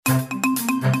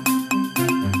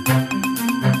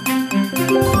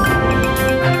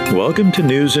welcome to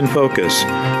News in Focus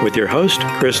with your host,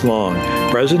 Chris Long,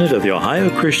 President of the Ohio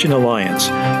Christian Alliance.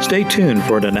 Stay tuned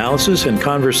for an analysis and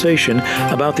conversation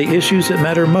about the issues that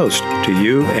matter most to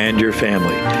you and your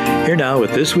family. Here now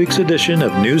with this week's edition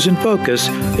of News in Focus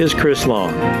is Chris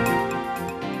Long.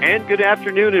 And good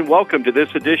afternoon and welcome to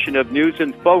this edition of News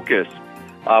in Focus.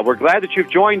 We're glad that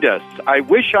you've joined us. I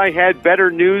wish I had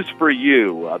better news for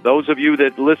you, those of you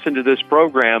that listen to this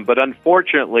program, but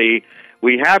unfortunately,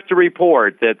 we have to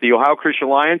report that the Ohio Christian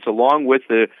Alliance, along with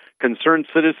the concerned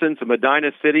citizens of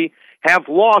Medina City, have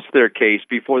lost their case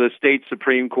before the state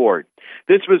Supreme Court.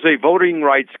 This was a voting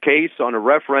rights case on a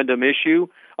referendum issue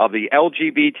of the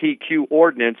LGBTQ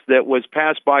ordinance that was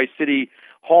passed by City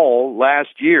Hall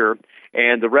last year,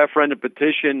 and the referendum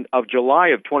petition of July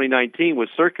of 2019 was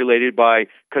circulated by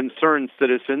concerned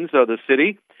citizens of the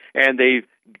city, and they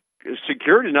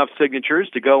secured enough signatures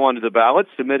to go onto the ballot,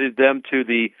 submitted them to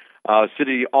the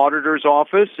city auditor's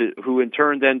office, who in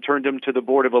turn then turned them to the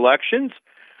Board of Elections,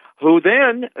 who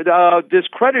then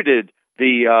discredited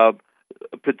the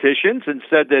petitions and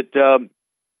said that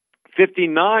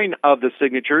 59 of the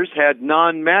signatures had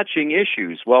non-matching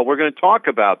issues. Well, we're going to talk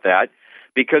about that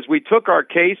because we took our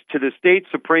case to the state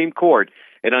Supreme Court,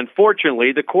 and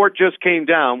unfortunately, the court just came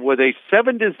down with a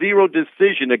 7-0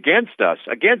 decision against us,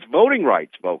 against voting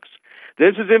rights, folks.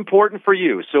 This is important for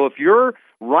you. So if your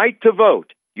right to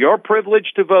vote, your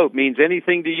privilege to vote means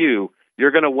anything to you,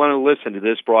 you're going to want to listen to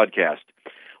this broadcast.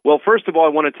 Well, first of all, I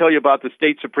want to tell you about the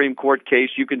state Supreme Court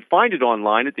case. You can find it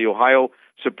online at the Ohio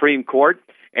Supreme Court,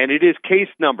 and it is case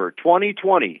number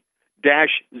 2020-0179.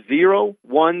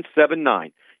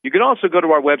 You can also go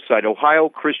to our website, Ohio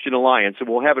Christian Alliance, and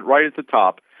we'll have it right at the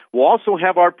top. We'll also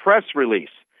have our press release.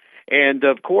 And,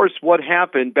 of course, what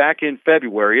happened back in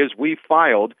February is we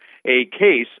filed a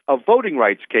case, a voting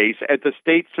rights case, at the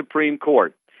state Supreme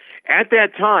Court. At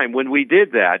that time, when we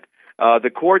did that, the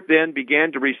court then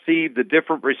began to receive the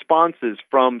different responses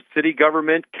from city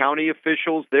government, county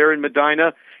officials there in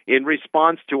Medina in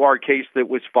response to our case that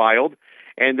was filed.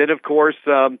 And then, of course,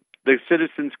 the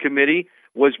Citizens Committee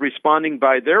was responding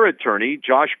by their attorney,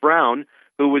 Josh Brown,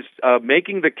 who was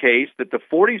making the case that the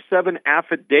 47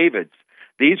 affidavits,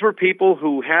 these were people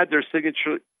who had their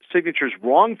signatures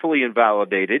wrongfully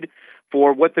invalidated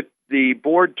for what the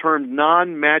board termed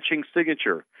non-matching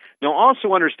signature. Now,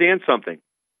 also understand something.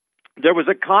 There was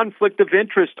a conflict of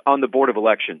interest on the Board of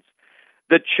Elections.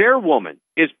 The chairwoman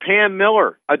is Pam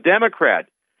Miller, a Democrat,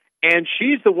 and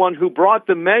she's the one who brought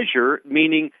the measure,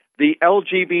 meaning the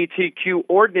LGBTQ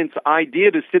ordinance idea,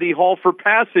 to City Hall for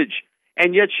passage,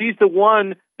 and yet she's the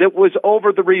one that was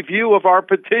over the review of our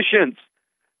petitions.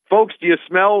 Folks, do you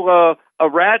smell a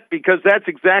rat? Because that's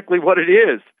exactly what it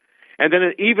is. And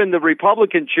then even the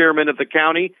Republican chairman of the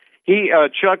county,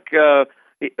 Chuck,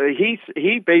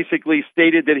 he basically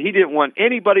stated that he didn't want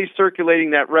anybody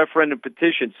circulating that referendum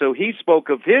petition, so he spoke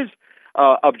of his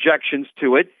objections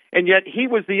to it, and yet he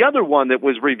was the other one that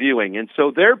was reviewing. And so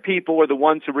their people are the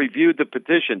ones who reviewed the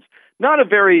petitions. Not a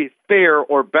very fair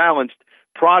or balanced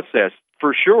process,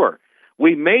 for sure.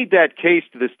 We made that case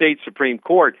to the state Supreme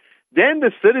Court. Then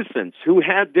the citizens who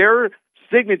had their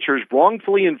signatures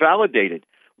wrongfully invalidated,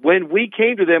 when we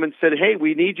came to them and said, hey,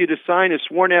 we need you to sign a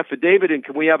sworn affidavit, and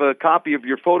can we have a copy of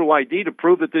your photo ID to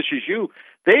prove that this is you,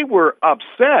 they were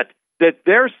upset that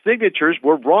their signatures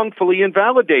were wrongfully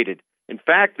invalidated. In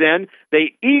fact, then,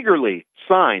 they eagerly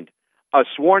signed a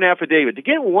sworn affidavit. To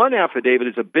get one affidavit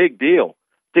is a big deal.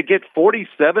 To get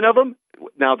 47 of them,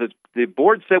 now the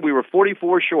board said we were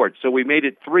 44 short, so we made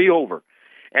it 3 over.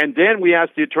 And then we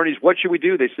asked the attorneys, what should we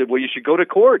do? They said, well, you should go to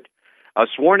court. A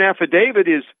sworn affidavit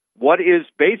is what is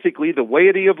basically the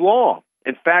weighty of law.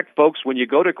 In fact, folks, when you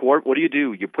go to court, what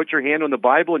do? You put your hand on the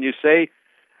Bible and you say,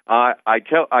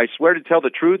 I swear to tell the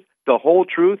truth, the whole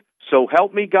truth, so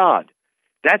help me God.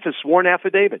 That's a sworn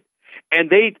affidavit. And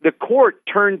the court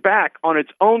turned back on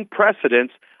its own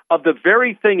precedents of the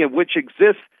very thing in which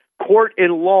exists court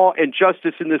and law and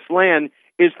justice in this land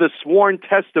is the sworn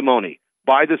testimony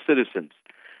by the citizens.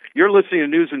 You're listening to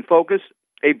News in Focus,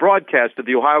 a broadcast of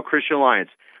the Ohio Christian Alliance.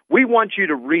 We want you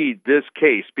to read this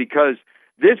case because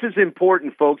this is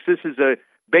important, folks. This is a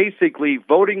basically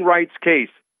voting rights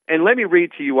case. And let me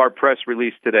read to you our press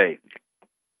release today.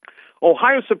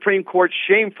 Ohio Supreme Court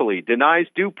shamefully denies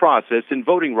due process in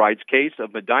voting rights case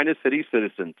of Medina City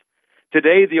citizens.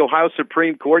 Today, the Ohio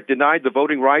Supreme Court denied the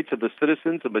voting rights of the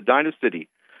citizens of Medina City,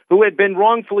 who had been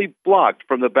wrongfully blocked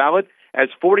from the ballot as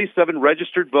 47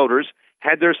 registered voters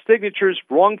had their signatures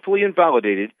wrongfully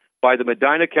invalidated by the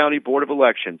Medina County Board of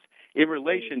Elections in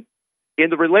relation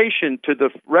to the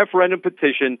referendum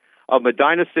petition of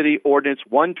Medina City Ordinance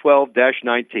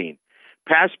 112-19.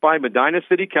 passed by Medina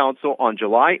City Council on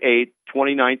July 8,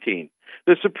 2019.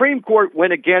 The Supreme Court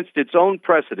went against its own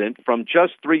precedent from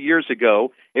just 3 years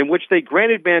ago, in which they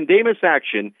granted mandamus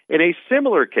action in a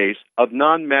similar case of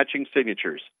non-matching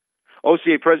signatures.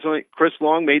 OCA President Chris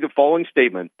Long made the following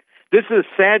statement: "This is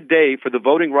a sad day for the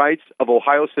voting rights of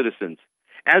Ohio citizens.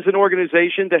 As an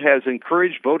organization that has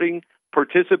encouraged voting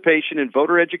participation and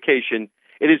voter education,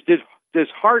 it is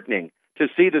disheartening to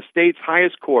see the state's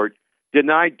highest court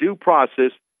deny due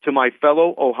process to my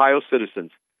fellow Ohio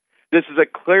citizens. This is a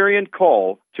clarion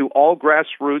call to all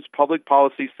grassroots public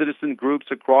policy citizen groups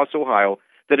across Ohio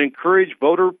that encourage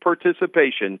voter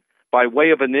participation by way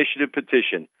of initiative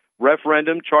petition,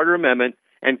 referendum, charter amendment,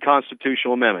 and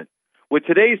constitutional amendment. With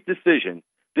today's decision,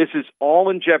 this is all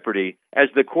in jeopardy, as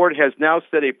the court has now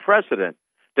set a precedent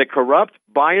that corrupt,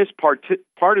 biased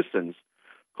partisans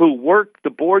who work the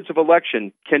boards of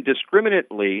election can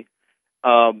discriminately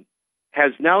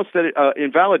has now said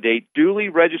invalidate duly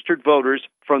registered voters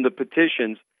from the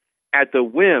petitions at the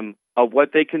whim of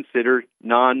what they consider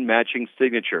non-matching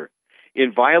signature,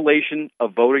 in violation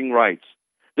of voting rights.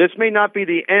 This may not be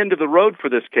the end of the road for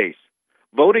this case.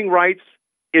 Voting rights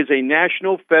is a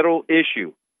national federal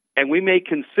issue, and we may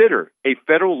consider a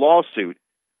federal lawsuit.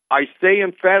 I say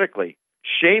emphatically,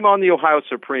 shame on the Ohio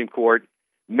Supreme Court.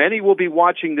 Many will be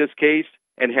watching this case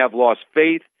and have lost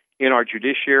faith in our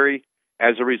judiciary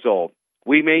as a result.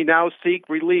 We may now seek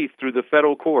relief through the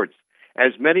federal courts,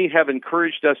 as many have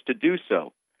encouraged us to do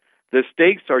so. The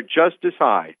stakes are just as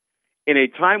high. In a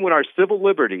time when our civil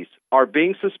liberties are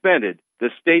being suspended,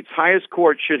 the state's highest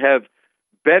court should have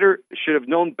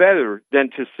known better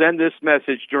than to send this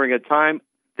message during a time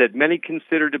that many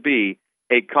consider to be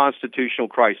a constitutional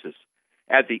crisis.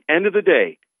 At the end of the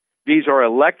day, these are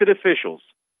elected officials.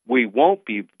 We won't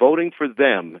be voting for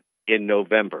them in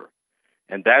November."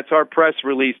 And that's our press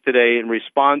release today in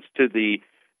response to the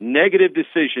negative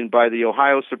decision by the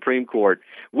Ohio Supreme Court.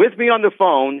 With me on the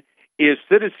phone is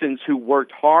citizens who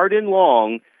worked hard and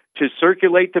long to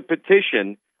circulate the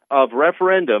petition of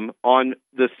referendum on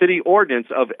the city ordinance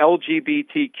of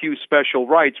LGBTQ special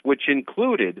rights, which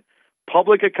included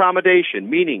public accommodation,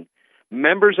 meaning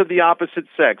members of the opposite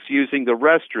sex using the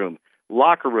restroom,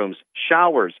 locker rooms,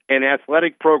 showers, and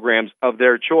athletic programs of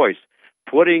their choice,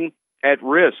 putting at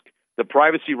risk the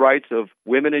privacy rights of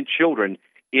women and children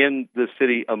in the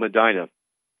city of Medina.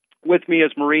 With me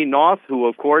is Maureen Noth, who,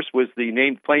 of course, was the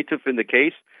named plaintiff in the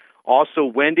case. Also,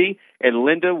 Wendy and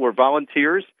Linda were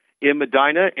volunteers in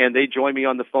Medina, and they join me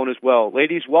on the phone as well.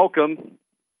 Ladies, welcome.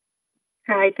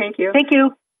 Hi, thank you. Thank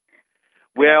you.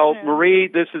 Well, Marie,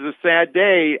 this is a sad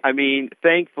day. I mean,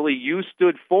 thankfully, you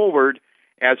stood forward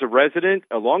as a resident,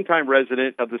 a longtime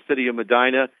resident of the city of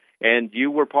Medina, and you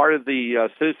were part of the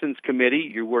Citizens Committee.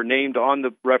 You were named on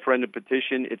the referendum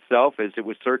petition itself as it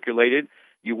was circulated.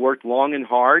 You worked long and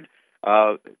hard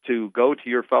to go to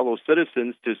your fellow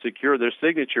citizens to secure their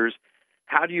signatures.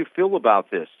 How do you feel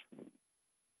about this?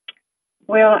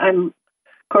 Well, I'm,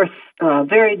 of course,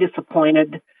 very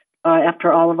disappointed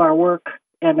after all of our work,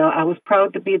 and I was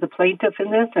proud to be the plaintiff in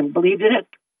this and believed in it.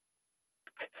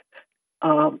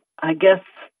 I guess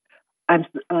I'm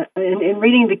in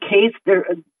reading the case,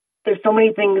 there's so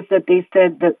many things that they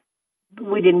said that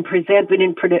we didn't present. We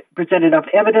didn't present enough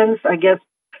evidence, I guess,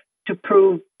 to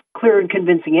prove clear and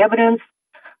convincing evidence.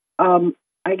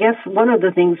 I guess one of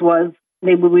the things was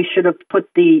maybe we should have put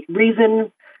the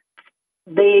reason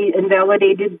they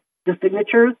invalidated the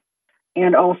signatures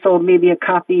and also maybe a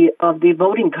copy of the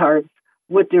voting cards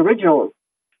with the original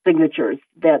signatures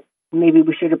that maybe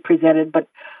we should have presented. But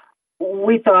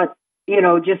we thought,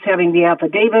 just having the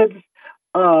affidavits,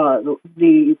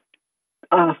 the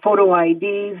photo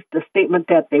IDs, the statement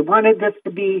that they wanted this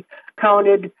to be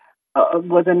counted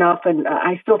was enough, and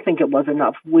I still think it was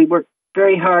enough. We worked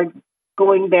very hard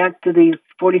going back to these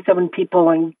 47 people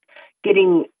and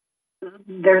getting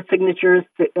their signatures,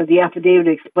 the affidavit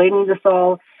explaining this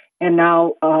all, and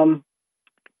now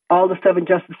all the 7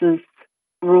 justices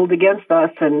ruled against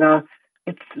us, and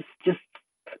it's just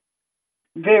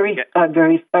I'm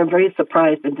very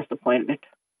surprised and disappointed.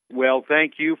 Well,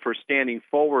 thank you for standing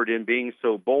forward and being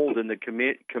so bold in the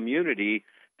community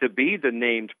to be the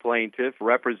named plaintiff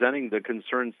representing the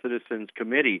Concerned Citizens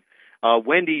Committee.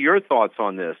 Wendy, your thoughts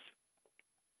on this?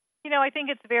 I think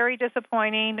it's very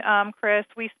disappointing, Chris.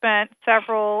 We spent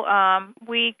several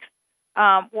weeks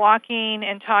walking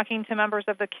and talking to members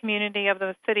of the community of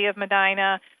the city of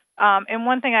Medina. And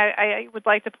one thing I would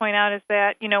like to point out is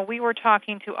that, we were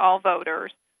talking to all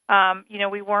voters.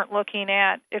 We weren't looking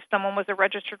at if someone was a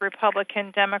registered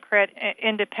Republican, Democrat,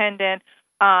 Independent,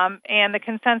 and the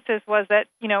consensus was that,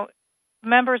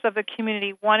 members of the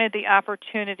community wanted the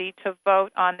opportunity to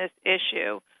vote on this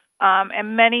issue.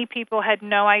 And many people had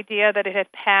no idea that it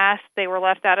had passed. They were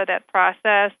left out of that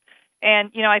process.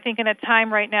 And, I think in a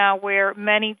time right now where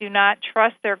many do not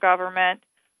trust their government,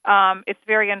 it's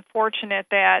very unfortunate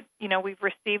that, we've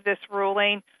received this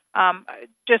ruling.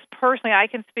 Just personally, I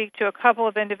can speak to a couple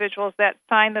of individuals that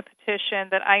signed the petition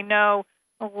that I know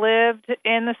lived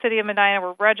in the city of Medina,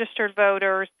 were registered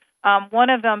voters,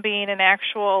 one of them being an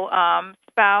actual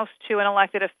spouse to an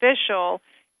elected official,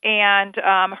 and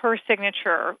her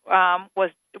signature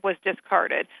was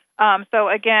discarded. So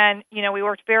again, we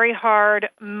worked very hard.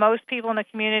 Most people in the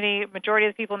community, majority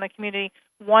of the people in the community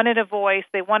wanted a voice.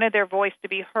 They wanted their voice to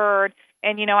be heard.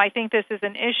 And, I think this is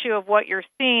an issue of what you're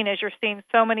seeing is you're seeing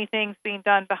so many things being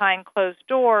done behind closed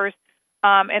doors.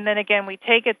 And then again, we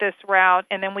take it this route,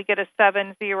 and then we get a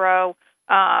 7-0,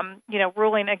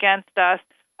 ruling against us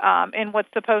in what's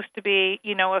supposed to be,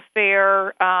 a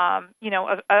fair,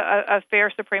 a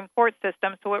fair Supreme Court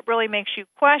system. So it really makes you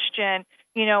question,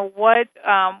 what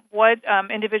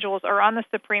individuals are on the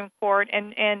Supreme Court,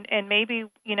 and maybe,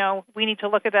 we need to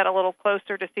look at that a little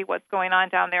closer to see what's going on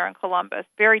down there in Columbus.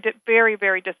 Very,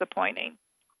 very disappointing.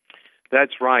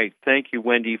 That's right. Thank you,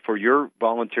 Wendy, for your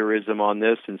volunteerism on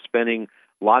this and spending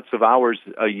lots of hours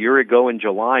a year ago in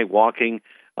July walking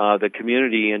the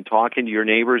community and talking to your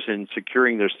neighbors and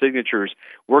securing their signatures.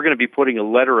 We're going to be putting a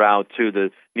letter out to the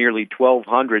nearly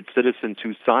 1,200 citizens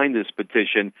who signed this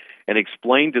petition and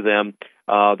explain to them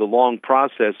the long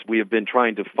process we have been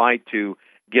trying to fight to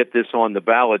get this on the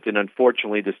ballot. And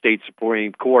unfortunately, the state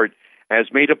Supreme Court has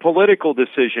made a political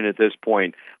decision at this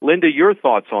point. Linda, your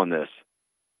thoughts on this?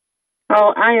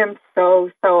 Oh, I am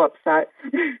so upset.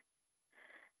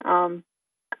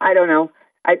 I don't know.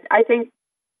 I think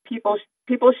people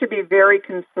should be very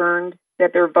concerned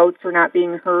that their votes are not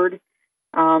being heard.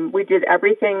 We did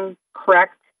everything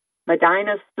correct.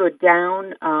 Medina stood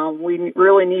down. We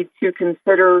really need to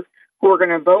consider who we're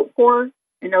going to vote for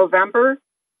in November.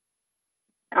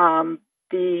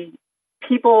 The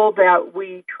people that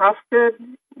we trusted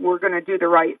were going to do the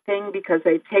right thing because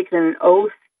they've taken an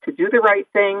oath to do the right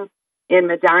thing in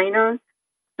Medina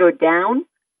stood down.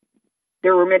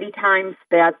 There were many times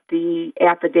that the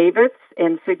affidavits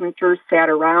and signatures sat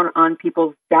around on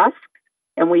people's desks,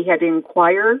 and we had to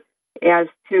inquire as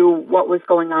to what was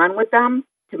going on with them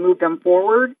to move them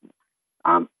forward.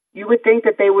 You would think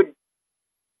that they would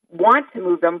want to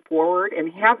move them forward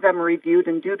and have them reviewed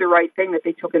and do the right thing that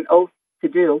they took an oath to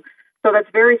do. So that's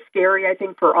very scary, I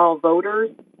think, for all voters.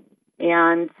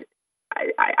 And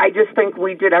I just think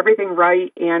we did everything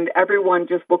right, and everyone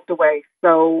just looked away.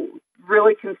 So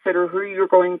really consider who you're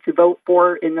going to vote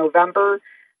for in November.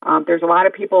 There's a lot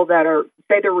of people that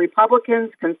say they're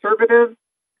Republicans, conservatives,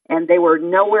 and they were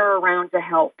nowhere around to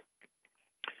help.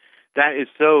 That is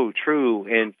so true.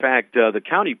 In fact, the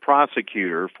county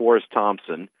prosecutor, Forrest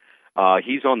Thompson,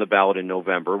 he's on the ballot in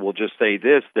November. We'll just say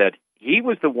this, that he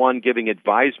was the one giving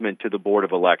advisement to the Board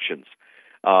of Elections.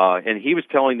 And he was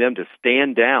telling them to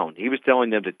stand down. He was telling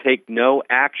them to take no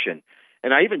action.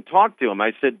 And I even talked to him.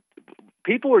 I said,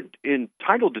 people are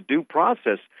entitled to due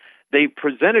process. They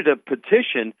presented a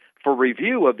petition for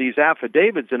review of these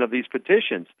affidavits and of these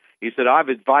petitions. He said, I've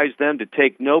advised them to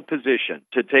take no position,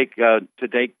 to take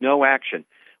no action.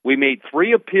 We made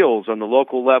 3 appeals on the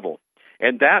local level,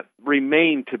 and that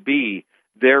remained to be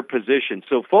their position.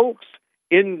 So folks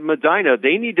in Medina,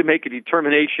 they need to make a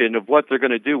determination of what they're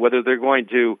going to do, whether they're going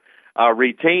to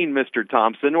retain Mr.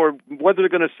 Thompson or whether they're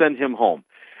going to send him home.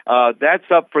 That's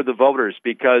up for the voters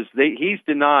because he's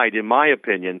denied, in my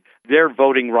opinion, their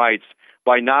voting rights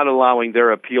by not allowing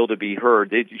their appeal to be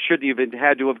heard. They shouldn't even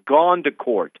had to have gone to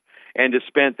court and to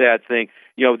spent that thing.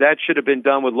 That should have been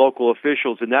done with local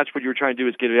officials, and that's what you're trying to do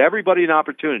is give everybody an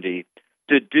opportunity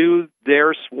to do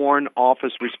their sworn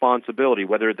office responsibility,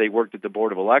 whether they worked at the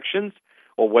Board of Elections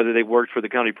or whether they worked for the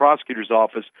county prosecutor's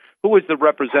office, who is the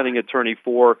representing attorney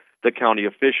for the county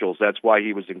officials. That's why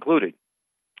he was included.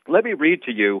 Let me read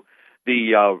to you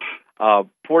the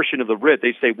portion of the writ.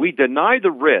 They say, we deny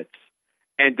the writs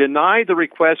and deny the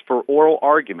request for oral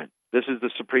argument. This is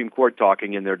the Supreme Court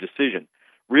talking in their decision.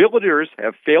 Realtors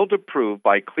have failed to prove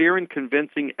by clear and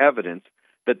convincing evidence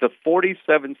that the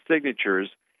 47 signatures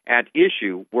at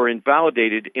issue were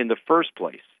invalidated in the first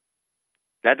place.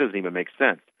 That doesn't even make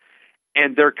sense.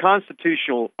 And their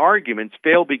constitutional arguments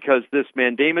fail because this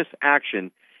mandamus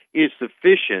action is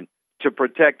sufficient to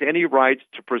protect any rights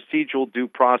to procedural due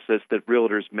process that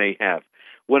realtors may have.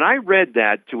 When I read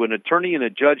that to an attorney and a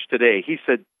judge today, he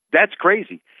said, that's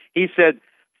crazy. He said,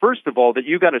 first of all, that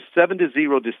you got a 7-0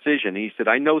 decision. He said,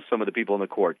 I know some of the people in the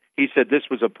court. He said this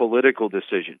was a political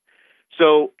decision.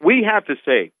 So we have to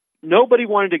say, nobody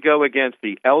wanted to go against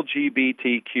the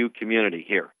LGBTQ community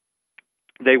here.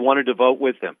 They wanted to vote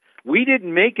with them. We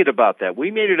didn't make it about that.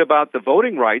 We made it about the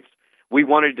voting rights. We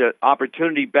wanted the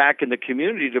opportunity back in the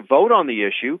community to vote on the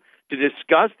issue, to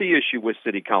discuss the issue with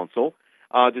City Council,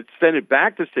 to send it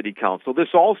back to City Council. This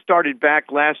all started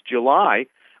back last July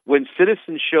when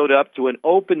citizens showed up to an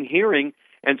open hearing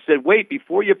and said, wait,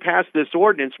 before you pass this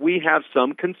ordinance, we have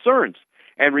some concerns.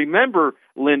 And remember,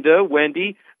 Linda,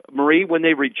 Wendy, Marie, when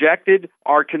they rejected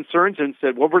our concerns and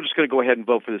said, well, we're just going to go ahead and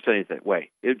vote for this anyway.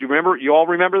 Do you remember? You all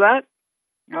remember that?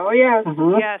 Oh, yes.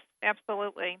 Mm-hmm. Yes,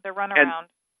 absolutely. The runaround.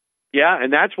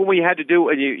 And that's what we had to do.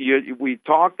 And we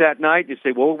talked that night. You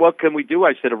say, well, what can we do?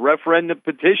 I said, a referendum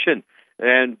petition.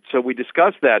 And so we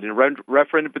discussed that. And a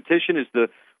referendum petition is the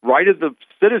right of the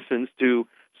citizens to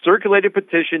circulate a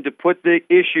petition to put the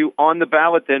issue on the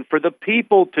ballot then for the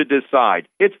people to decide.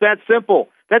 It's that simple.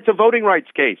 That's a voting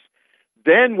rights case.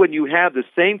 Then when you have the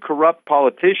same corrupt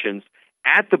politicians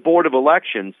at the Board of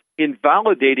Elections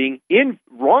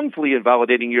wrongfully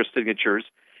invalidating your signatures,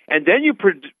 and then you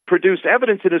produce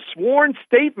evidence in a sworn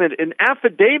statement, an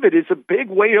affidavit is a big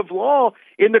weight of law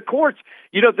in the courts.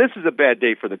 You know, this is a bad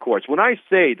day for the courts. When I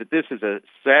say that this is a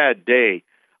sad day,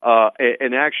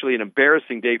 and actually an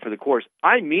embarrassing day for the courts,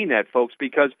 I mean that, folks,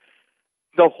 because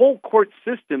the whole court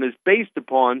system is based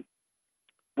upon,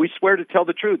 we swear to tell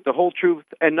the truth, the whole truth,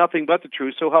 and nothing but the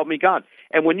truth, so help me God.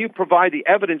 And when you provide the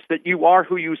evidence that you are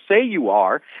who you say you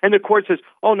are, and the court says,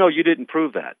 oh, no, you didn't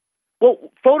prove that. Well,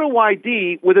 photo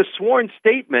ID with a sworn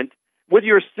statement with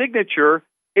your signature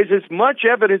is as much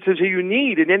evidence as you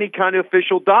need in any kind of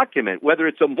official document, whether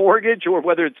it's a mortgage or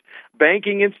whether it's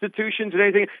banking institutions and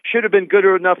anything. Should have been good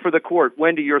enough for the court.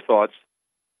 Wendy, your thoughts?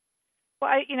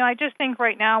 Well, I just think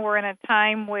right now we're in a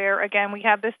time where, again, we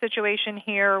have this situation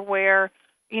here where,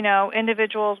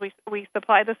 individuals, we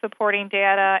supply the supporting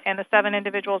data, and the 7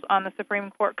 individuals on the Supreme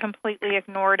Court completely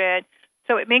ignored it.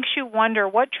 So it makes you wonder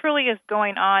what truly is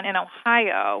going on in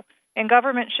Ohio. And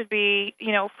government should be,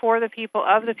 for the people,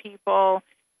 of the people.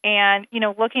 And,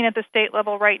 looking at the state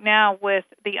level right now with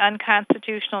the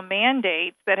unconstitutional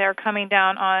mandates that are coming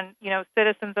down on,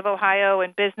 citizens of Ohio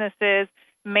and businesses,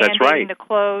 mandating to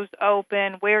close,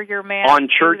 open, wear your mask. On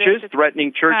churches,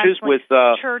 threatening churches with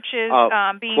churches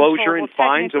being closure told, and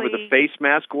fines over the face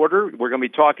mask order. We're going to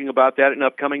be talking about that in an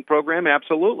upcoming program.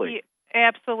 Absolutely.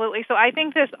 Absolutely. So I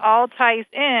think this all ties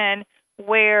in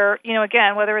where,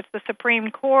 again, whether it's the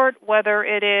Supreme Court, whether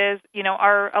it is,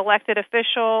 our elected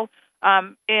official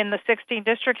in the 16th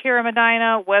district here in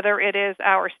Medina, whether it is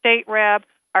our state rep,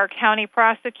 our county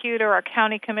prosecutor, our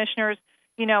county commissioners,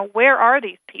 where are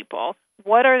these people?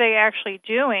 What are they actually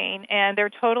doing? And they're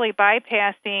totally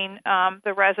bypassing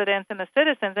the residents and the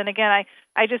citizens. And again,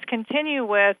 I just continue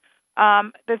with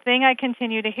the thing I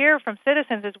continue to hear from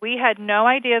citizens is we had no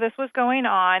idea this was going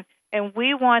on, and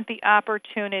we want the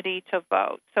opportunity to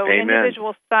vote. So Amen.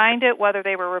 Individuals signed it, whether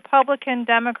they were Republican,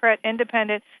 Democrat,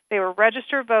 Independent, they were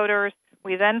registered voters.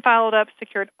 We then followed up,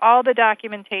 secured all the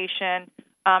documentation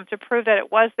to prove that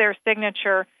it was their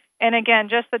signature. And again,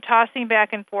 just the tossing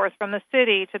back and forth from the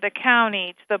city to the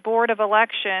county to the Board of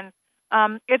Elections,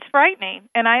 it's frightening.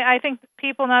 And I think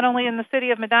people not only in the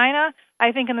city of Medina,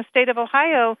 I think in the state of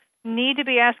Ohio, need to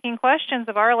be asking questions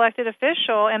of our elected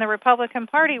official and the Republican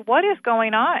Party. What is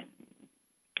going on?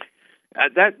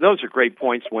 Those are great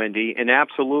points, Wendy, and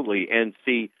absolutely. And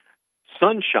see,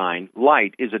 sunshine,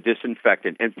 light is a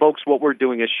disinfectant. And folks, what we're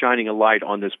doing is shining a light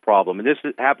on this problem. And this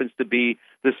happens to be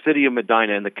the city of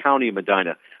Medina and the county of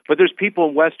Medina. But there's people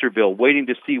in Westerville waiting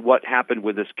to see what happened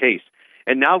with this case.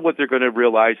 And now what they're going to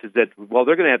realize is that, well,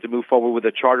 they're going to have to move forward with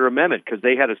a charter amendment because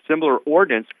they had a similar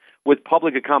ordinance with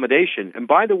public accommodation. And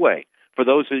by the way, for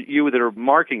those of you that are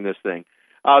marking this thing,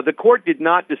 the court did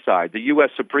not decide, the U.S.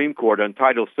 Supreme Court on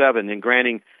Title VII in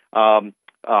granting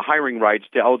hiring rights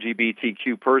to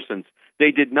LGBTQ persons. They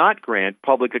did not grant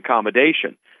public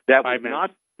accommodation. That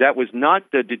was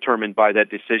not determined by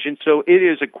that decision. So it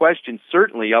is a question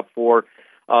certainly up for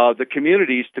the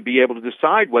communities to be able to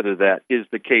decide whether that is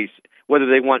the case, whether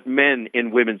they want men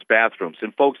in women's bathrooms.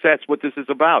 And folks, that's what this is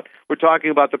about. We're talking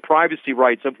about the privacy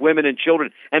rights of women and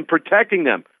children and protecting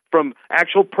them from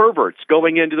actual perverts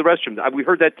going into the restroom. We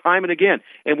heard that time and again.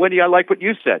 And Wendy, I like what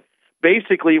you said.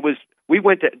 Basically, we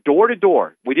went door to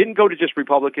door. We didn't go to just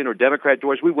Republican or Democrat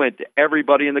doors. We went to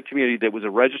everybody in the community that was a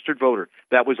registered voter.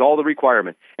 That was all the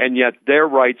requirement. And yet their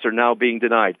rights are now being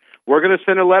denied. We're going to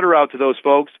send a letter out to those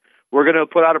folks. We're going to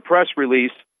put out a press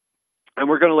release, and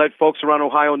we're going to let folks around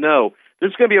Ohio know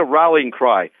there's going to be a rallying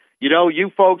cry.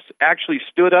 You folks actually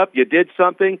stood up. You did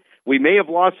something. We may have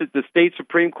lost at the state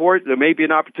Supreme Court. There may be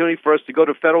an opportunity for us to go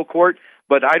to federal court,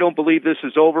 But I don't believe this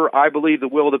is over. I believe the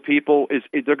will of the people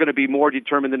they're going to be more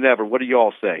determined than ever. What do you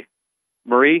all say?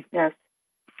 Marie? Yes.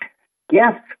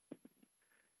 Yes.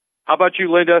 How about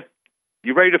you, Linda?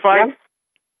 You ready to fight?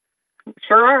 Yes.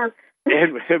 Sure are.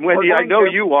 And Wendy, I know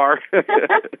you are.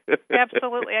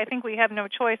 Absolutely. I think we have no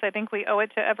choice. I think we owe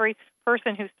it to every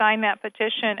person who signed that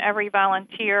petition, every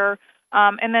volunteer,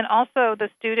 and then also the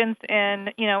students in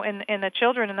the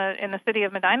children in the city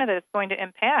of Medina that it's going to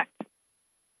impact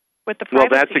with the privacy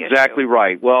Well, that's exactly issue.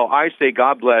 right. Well, I say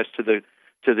God bless to the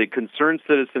concerned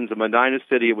citizens of Medina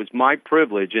City. It was my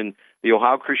privilege and the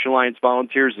Ohio Christian Alliance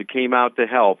volunteers that came out to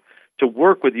help to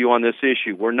work with you on this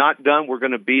issue. We're not done. We're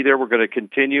going to be there. We're going to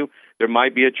continue. There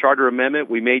might be a charter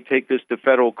amendment. We may take this to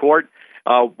federal court.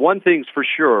 One thing's for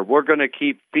sure, we're going to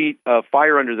keep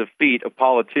fire under the feet of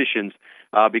politicians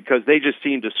because they just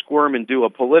seem to squirm and do a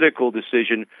political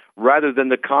decision rather than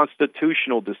the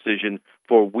constitutional decision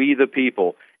for we the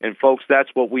people. And folks, that's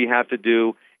what we have to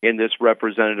do in this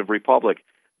representative republic.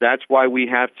 That's why we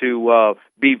have to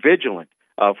be vigilant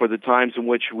for the times in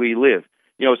which we live.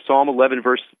 You know, Psalm 11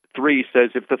 verse 3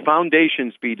 says, if the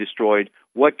foundations be destroyed,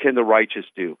 what can the righteous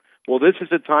do? Well, this is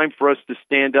a time for us to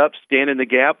stand up, stand in the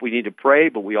gap. We need to pray,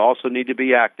 but we also need to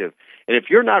be active. And if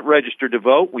you're not registered to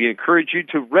vote, we encourage you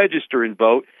to register and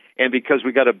vote. And because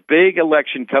we got a big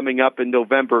election coming up in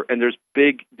November and there's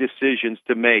big decisions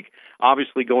to make,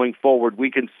 obviously going forward,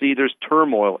 we can see there's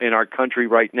turmoil in our country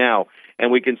right now.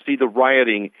 And we can see the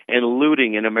rioting and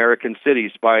looting in American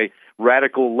cities by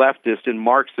radical leftists and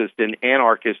Marxists and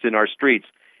anarchists in our streets.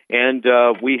 And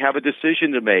we have a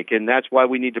decision to make, and that's why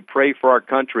we need to pray for our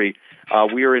country.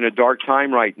 We are in a dark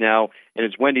time right now, and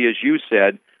as Wendy, as you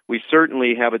said, we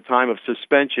certainly have a time of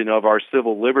suspension of our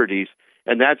civil liberties,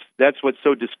 and that's what's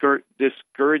so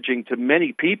discouraging to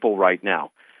many people right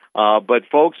now. But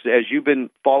folks, as you've been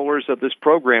followers of this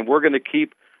program, we're going to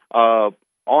keep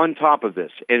on top of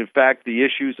this. And in fact, the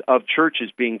issues of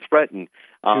churches being threatened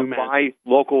by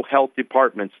local health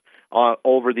departments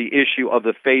over the issue of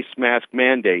the face mask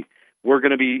mandate. We're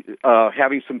going to be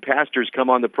having some pastors come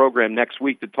on the program next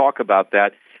week to talk about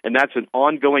that, and that's an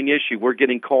ongoing issue. We're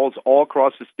getting calls all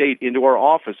across the state into our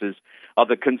offices of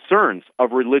the concerns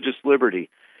of religious liberty.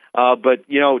 But,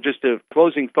 you know, just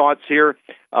closing thoughts here.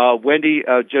 Wendy,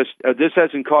 this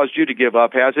hasn't caused you to give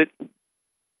up, has it?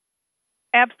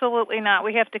 Absolutely not.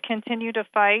 We have to continue to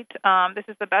fight. This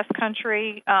is the best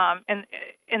country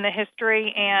in the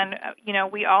history, and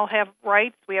we all have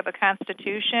rights. We have a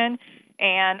constitution,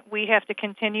 and we have to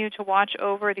continue to watch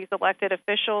over these elected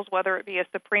officials, whether it be a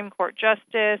Supreme Court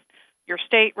justice, your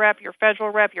state rep, your federal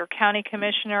rep, your county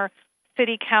commissioner,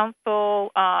 city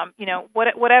council,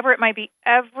 whatever it might be.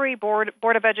 Every board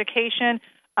of education,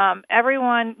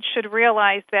 everyone should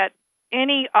realize that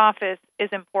any office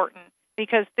is important,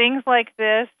 because things like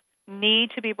this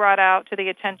need to be brought out to the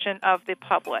attention of the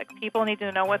public. People need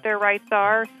to know what their rights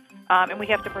are, and we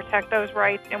have to protect those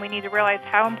rights, and we need to realize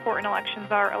how important elections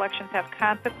are. Elections have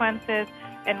consequences,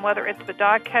 and whether it's the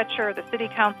dog catcher or the city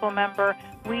council member,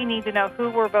 we need to know who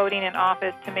we're voting in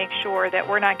office to make sure that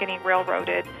we're not getting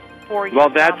railroaded for you. Well,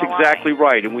 that's exactly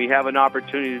right, and we have an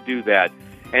opportunity to do that.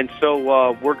 And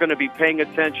so we're going to be paying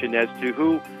attention as to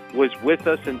who was with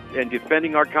us and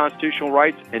defending our constitutional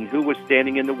rights and who was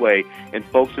standing in the way. And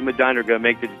folks in Medina are going to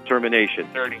make the determination.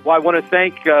 Well, I want to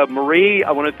thank Marie.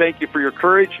 I want to thank you for your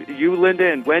courage, you, Linda,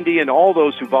 and Wendy, and all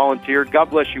those who volunteered.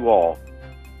 God bless you all.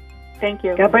 Thank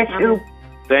you. God bless you.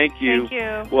 Thank you. Thank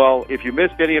you. Well, if you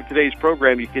missed any of today's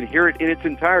program, you can hear it in its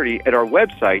entirety at our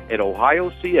website at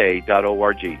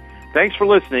ohioca.org. Thanks for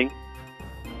listening.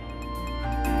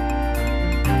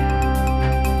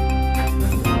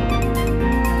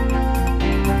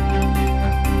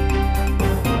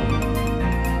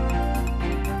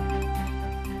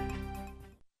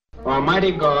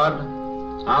 Almighty God,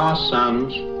 our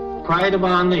sons, pride of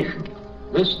our nation,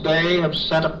 this day have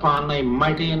set upon a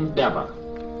mighty endeavor,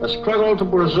 a struggle to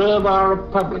preserve our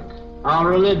republic, our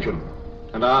religion,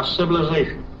 and our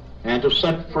civilization, and to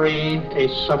set free a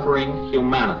suffering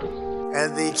humanity.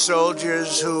 And the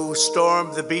soldiers who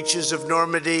stormed the beaches of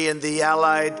Normandy and the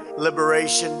Allied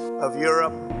liberation of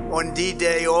Europe. On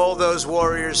D-Day, all those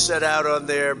warriors set out on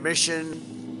their mission.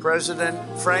 President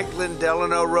Franklin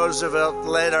Delano Roosevelt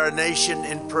led our nation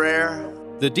in prayer.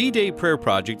 The D-Day Prayer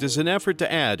Project is an effort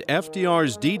to add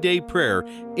FDR's D-Day prayer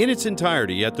in its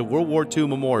entirety at the World War II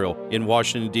Memorial in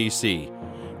Washington, D.C.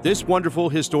 This wonderful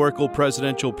historical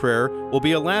presidential prayer will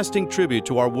be a lasting tribute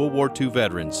to our World War II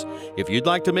veterans. If you'd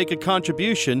like to make a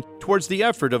contribution towards the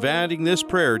effort of adding this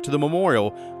prayer to the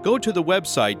memorial, go to the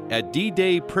website at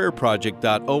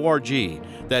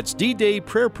ddayprayerproject.org. That's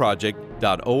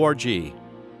ddayprayerproject.org.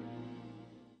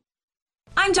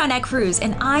 I'm Johnette Cruz,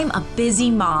 and I'm a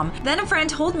busy mom. Then a friend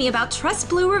told me about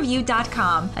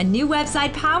TrustBlueReview.com, a new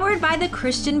website powered by the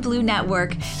Christian Blue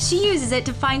Network. She uses it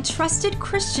to find trusted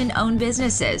Christian-owned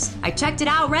businesses. I checked it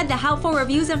out, read the helpful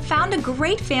reviews, and found a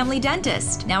great family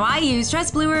dentist. Now I use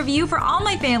Trust Blue Review for all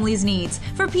my family's needs.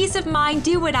 For peace of mind,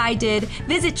 do what I did.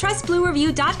 Visit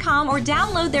TrustBlueReview.com or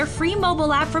download their free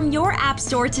mobile app from your app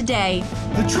store today.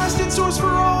 The trusted source for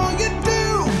all you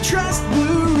do. Trust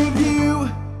Blue Review.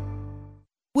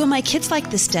 Will my kids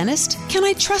like this dentist? Can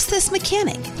I trust this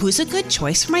mechanic? Who's a good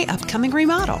choice for my upcoming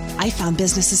remodel? I found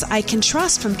businesses I can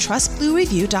trust from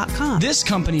TrustBlueReview.com. This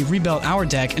company rebuilt our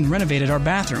deck and renovated our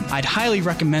bathroom. I'd highly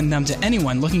recommend them to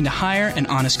anyone looking to hire an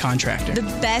honest contractor. The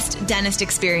best dentist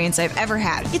experience I've ever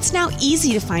had. It's now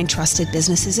easy to find trusted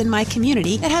businesses in my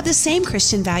community that have the same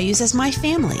Christian values as my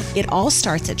family. It all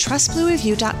starts at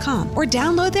TrustBlueReview.com or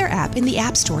download their app in the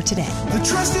App Store today. The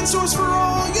trusted source for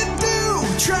all you do.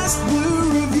 Trust Blue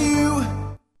Review.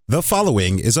 The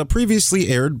following is a previously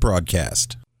aired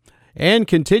broadcast. And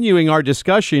continuing our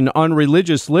discussion on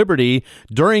religious liberty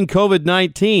during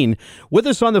COVID-19, with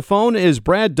us on the phone is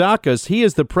Brad Dacus. He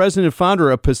is the president and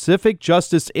founder of Pacific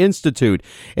Justice Institute.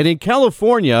 And in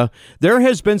California, there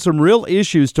has been some real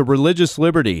issues to religious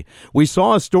liberty. We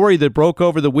saw a story that broke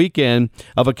over the weekend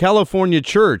of a California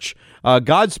church,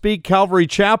 Godspeak Calvary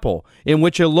Chapel, in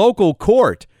which a local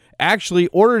court actually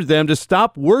ordered them to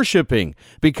stop worshiping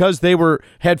because they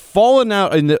had fallen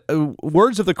out, in the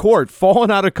words of the court, fallen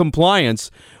out of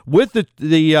compliance with the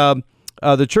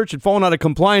church had fallen out of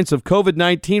compliance of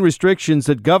COVID-19 restrictions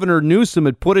that Governor Newsom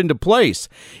had put into place.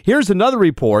 Here's another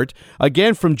report,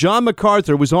 again from John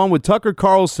MacArthur, who was on with Tucker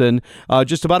Carlson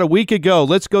just about a week ago.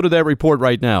 Let's go to that report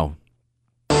right now.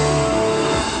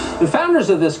 The founders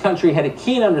of this country had a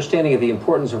keen understanding of the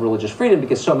importance of religious freedom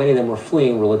because so many of them were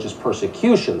fleeing religious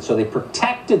persecution. So they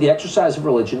protected the exercise of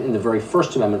religion in the very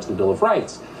First Amendment to the Bill of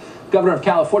Rights. Governor of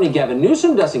California, Gavin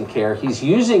Newsom, doesn't care. He's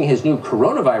using his new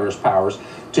coronavirus powers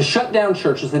to shut down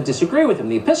churches that disagree with him.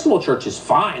 The Episcopal Church is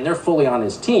fine. They're fully on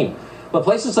his team. But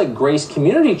places like Grace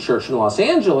Community Church in Los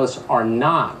Angeles are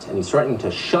not, and he's threatening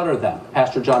to shutter them.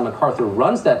 Pastor John MacArthur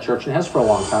runs that church and has for a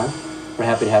long time. We're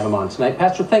happy to have him on tonight.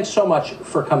 Pastor, thanks so much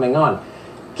for coming on.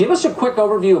 Give us a quick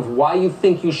overview of why you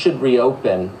think you should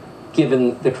reopen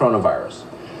given the coronavirus.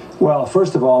 Well,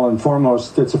 first of all and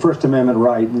foremost, it's a First Amendment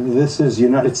right. This is the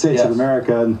United States of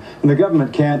America, and the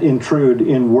government can't intrude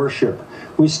in worship.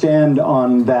 We stand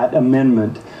on that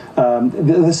amendment.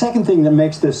 The second thing that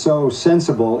makes this so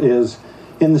sensible is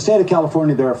in the state of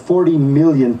California, there are 40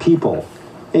 million people.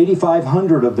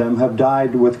 8,500 of them have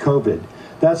died with COVID.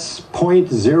 That's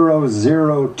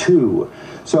 0.002.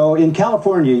 So in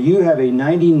California, you have a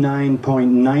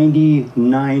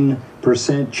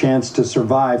 99.99% chance to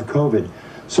survive COVID.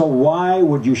 So why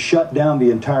would you shut down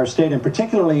the entire state? And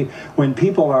particularly when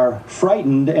people are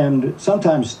frightened and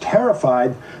sometimes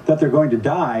terrified that they're going to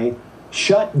die,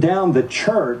 shut down the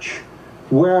church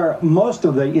where most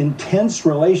of the intense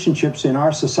relationships in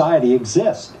our society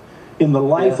exist. In the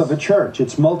life of a church.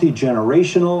 It's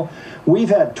multi-generational. We've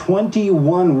had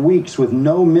 21 weeks with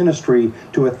no ministry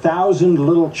to 1,000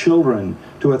 little children,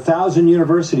 to 1,000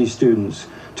 university students,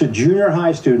 to junior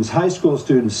high students, high school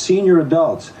students, senior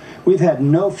adults. We've had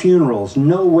no funerals,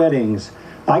 no weddings.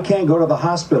 I can't go to the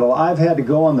hospital. I've had to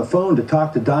go on the phone to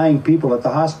talk to dying people at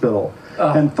the hospital.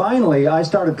 And finally, I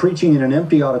started preaching in an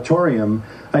empty auditorium.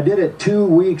 I did it 2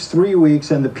 weeks, 3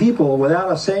 weeks, and the people, without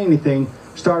us saying anything,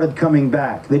 started coming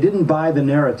back. They didn't buy the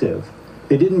narrative.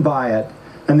 They didn't buy it,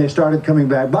 and they started coming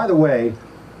back. By the way,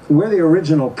 we're the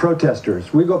original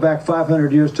protesters. We go back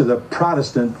 500 years to the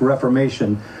Protestant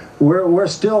Reformation. We're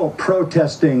still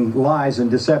protesting lies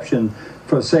and deception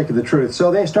for the sake of the truth.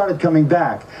 So they started coming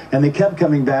back, and they kept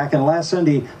coming back, and last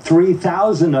Sunday,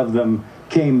 3,000 of them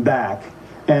came back.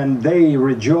 And they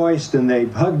rejoiced, and they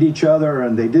hugged each other,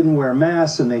 and they didn't wear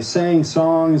masks, and they sang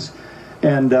songs.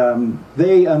 And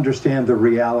they understand the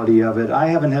reality of it. I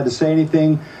haven't had to say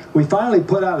anything. We finally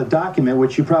put out a document,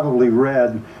 which you probably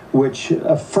read, which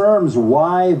affirms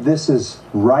why this is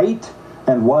right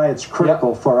and why it's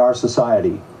critical for our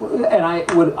society. And I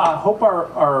hope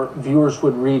our viewers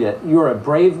would read it. You're a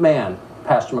brave man,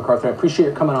 Pastor MacArthur. I appreciate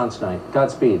your coming on tonight.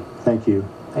 Godspeed. Thank you.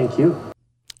 Thank you.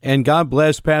 And God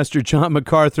bless Pastor John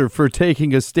MacArthur for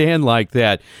taking a stand like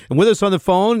that. And with us on the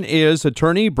phone is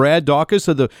attorney Brad Dacus,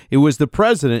 who was the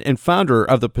president and founder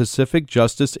of the Pacific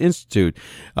Justice Institute.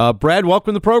 Brad,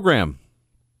 welcome to the program.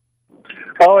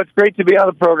 Oh, it's great to be on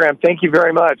the program. Thank you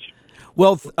very much.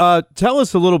 Well, tell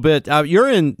us a little bit.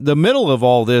 You're in the middle of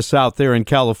all this out there in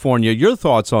California. Your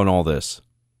thoughts on all this?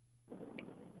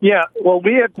 Yeah, well,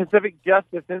 we at Pacific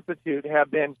Justice Institute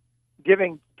have been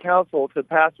giving counsel to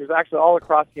pastors actually all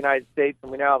across the United States,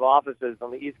 and we now have offices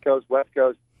on the East Coast, West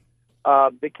Coast.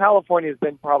 California has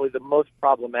been probably the most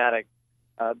problematic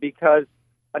because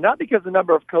not because of the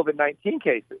number of COVID-19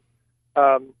 cases.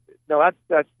 No,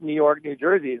 that's New York, New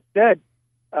Jersey. Instead,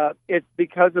 it's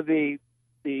because of the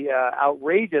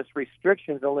outrageous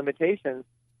restrictions and limitations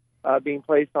being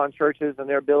placed on churches and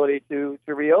their ability to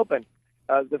reopen.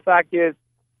 The fact is,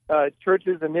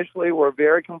 churches initially were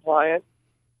very compliant.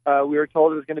 We were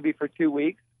told it was going to be for 2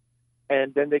 weeks,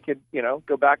 and then they could,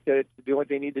 go back to do what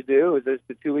they need to do. It was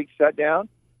the 2 week shutdown,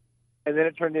 and then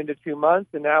it turned into 2 months,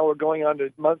 and now we're going on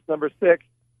to month number 6.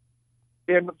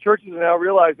 And churches are now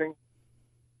realizing,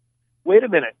 wait a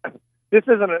minute, this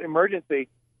isn't an emergency.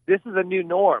 This is a new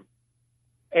norm.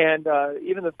 And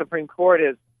even the Supreme Court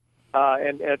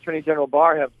and Attorney General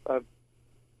Barr have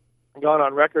gone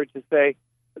on record to say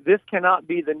this cannot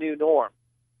be the new norm.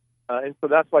 And so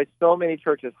that's why so many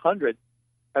churches, hundreds,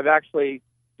 have actually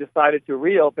decided to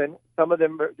reopen. Some of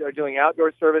them are doing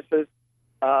outdoor services,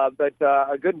 but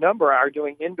a good number are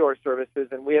doing indoor services.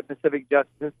 And we at Pacific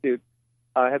Justice Institute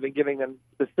have been giving them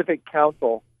specific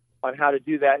counsel on how to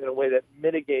do that in a way that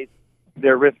mitigates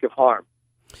their risk of harm.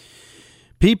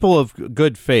 People of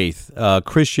good faith,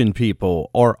 Christian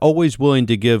people, are always willing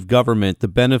to give government the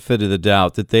benefit of the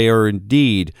doubt that they are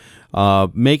indeed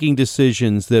making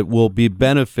decisions that will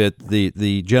benefit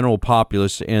the general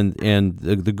populace and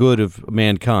the good of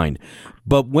mankind.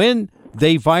 But when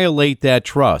they violate that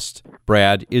trust,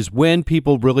 Brad, is when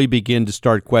people really begin to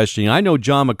start questioning. I know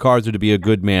John MacArthur to be a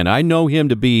good man. I know him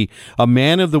to be a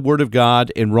man of the Word of God.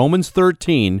 In Romans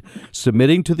 13,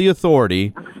 submitting to the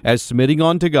authority as submitting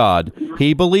unto God,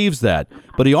 he believes that.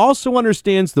 But he also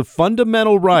understands the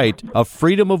fundamental right of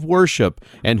freedom of worship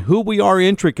and who we are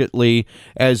intricately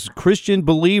as Christian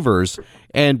believers,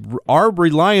 and our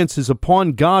reliance is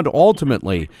upon God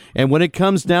ultimately. And when it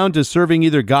comes down to serving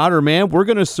either God or man, we're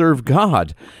going to serve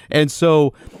God. And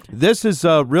so this has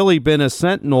really been a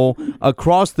sentinel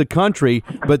across the country.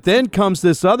 But then comes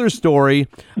this other story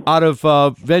out of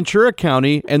Ventura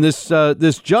County, and this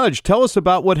judge. Tell us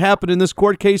about what happened in this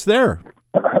court case there.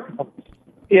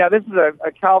 Yeah, this is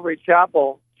a Calvary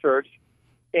Chapel church,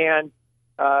 and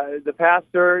the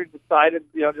pastor decided,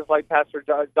 just like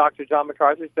Dr. John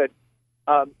MacArthur said,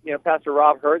 Pastor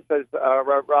Rob Hurt says,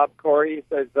 Rob Corey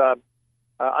says,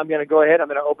 I'm going to go ahead. I'm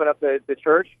going to open up the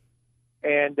church,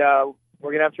 and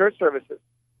we're going to have church services.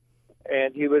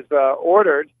 And he was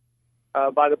ordered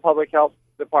by the public health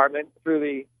department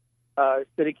through the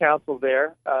city council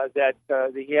there that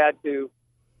he had to,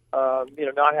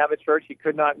 not have a church. He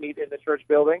could not meet in the church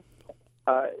building.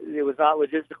 It was not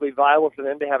logistically viable for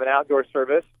them to have an outdoor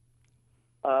service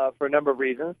for a number of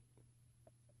reasons.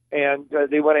 And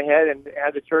they went ahead and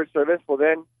had the church service. Well,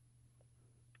 then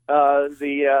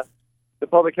the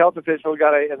public health official in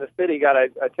the city got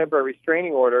a temporary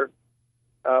restraining order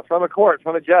from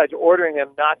a judge, ordering them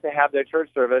not to have their church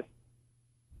service.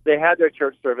 They had their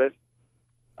church service.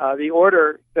 The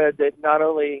order said that not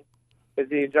only is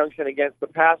the injunction against the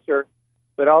pastor,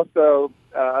 but also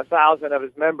 1,000 of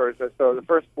his members. So the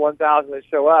first 1,000 that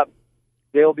show up,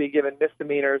 they'll be given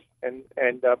misdemeanors and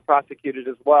prosecuted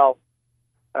as well.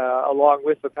 Along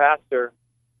with the pastor,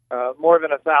 more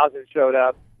than 1,000 showed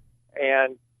up,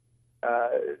 and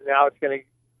now it's going to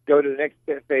go to the next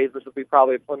phase, which will be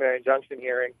probably a preliminary injunction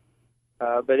hearing.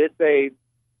 But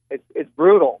it's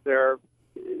brutal. There,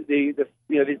 these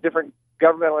different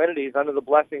governmental entities under the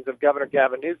blessings of Governor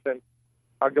Gavin Newsom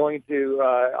are going to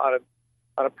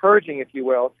on a purging, if you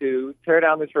will, to tear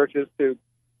down the churches, to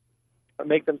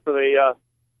make them so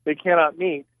they cannot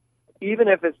meet, even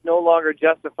if it's no longer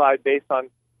justified based on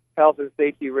health and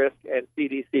safety risk and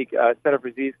CDC, Center for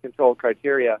Disease Control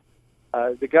criteria.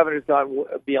 The governor's gone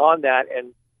beyond that,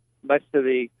 and much to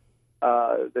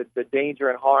the danger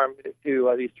and harm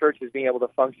to these churches being able to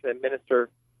function and minister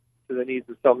to the needs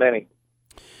of so many.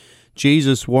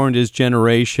 Jesus warned his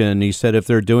generation. He said, if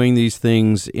they're doing these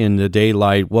things in the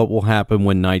daylight, what will happen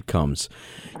when night comes?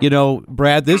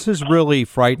 Brad, this is really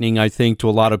frightening, I think, to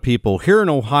a lot of people. Here in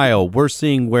Ohio, we're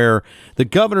seeing where the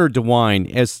Governor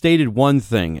DeWine has stated one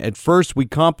thing. At first, we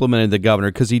complimented the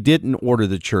governor because he didn't order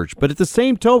the church. But at the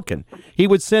same token, he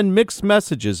would send mixed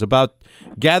messages about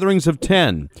gatherings of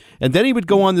 10. And then he would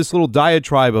go on this little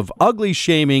diatribe of ugly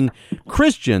shaming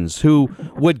Christians who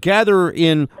would gather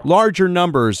in larger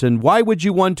numbers. And why would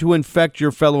you want to infect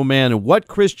your fellow man? And what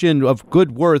Christian of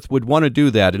good worth would want to do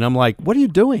that? And I'm like, what are you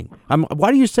doing? Why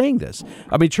are you saying this?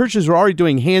 I mean, churches are already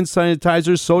doing hand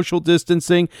sanitizers, social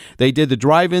distancing. They did the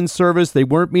drive-in service. They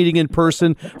weren't meeting in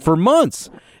person for months.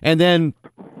 And then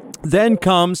Then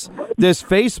comes this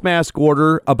face mask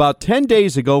order about 10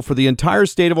 days ago for the entire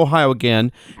state of Ohio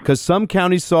again, because some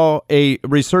counties saw a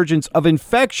resurgence of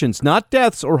infections, not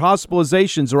deaths or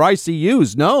hospitalizations or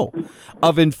ICUs, no,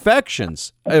 of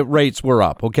infections. Rates were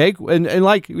up, okay? And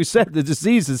like we said, the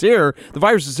disease is here, the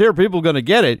virus is here, people are going to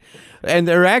get it, and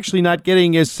they're actually not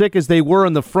getting as sick as they were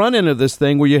on the front end of this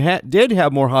thing, where you did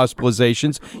have more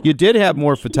hospitalizations, you did have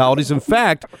more fatalities. In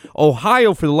fact,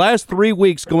 Ohio, for the last 3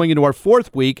 weeks, going into our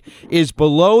fourth week, is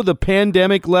below the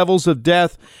pandemic levels of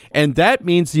death, and that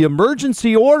means the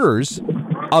emergency orders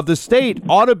of the state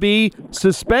ought to be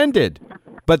suspended.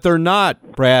 But they're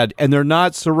not, Brad, and they're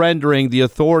not surrendering the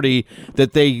authority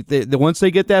that they once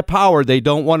they get that power, they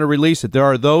don't want to release it. There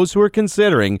are those who are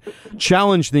considering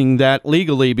challenging that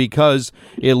legally, because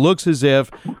it looks as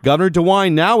if Governor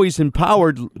DeWine, now he's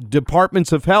empowered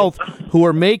departments of health who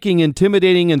are making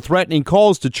intimidating and threatening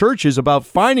calls to churches about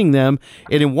fining them,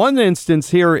 and in one instance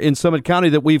here in Summit County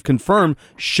that we've confirmed,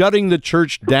 shutting the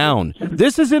church down.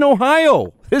 This is in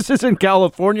Ohio. This isn't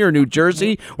California or New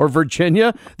Jersey or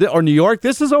Virginia or New York.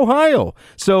 This is Ohio.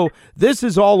 So this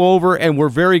is all over, and we're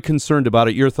very concerned about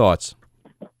it. Your thoughts?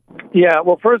 Yeah,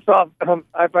 well, first off,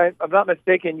 if I'm not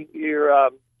mistaken,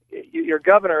 your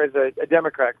governor is a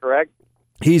Democrat, correct?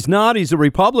 He's not. He's a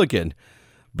Republican.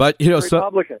 But,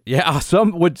 Republican.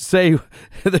 Some would say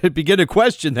they begin to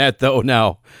question that, though,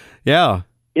 now. Yeah.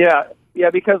 Yeah,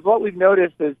 because what we've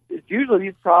noticed is usually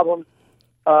these problems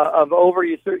of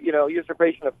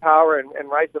usurpation of power and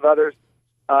rights of others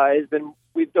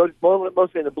we've noticed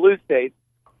mostly in the blue states,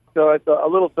 so it's a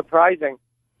little surprising.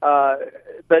 But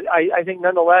I think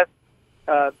nonetheless,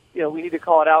 we need to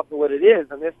call it out for what it is,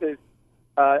 and this is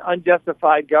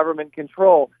unjustified government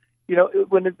control.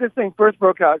 When this thing first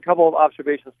broke out, a couple of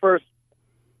observations. First,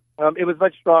 it was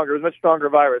much stronger. It was a much stronger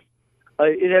virus.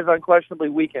 It has unquestionably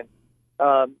weakened.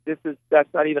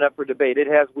 That's not even up for debate. It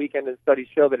has weakened, and studies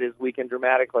show that it has weakened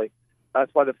dramatically.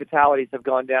 That's why the fatalities have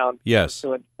gone down. Yes.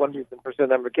 To 1%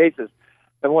 number of cases.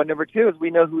 Number one. Number two is we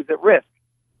know who's at risk,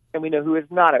 and we know who is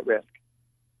not at risk.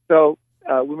 So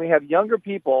when we have younger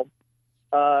people,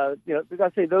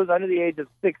 let's say those under the age of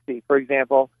 60, for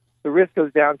example, the risk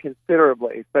goes down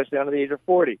considerably, especially under the age of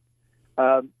 40.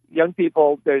 Young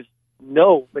people, there's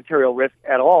no material risk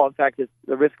at all. In fact,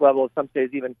 the risk level in some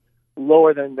states even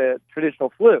lower than the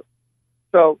traditional flu.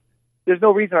 So there's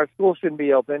no reason our schools shouldn't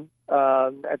be open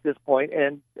at this point.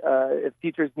 And if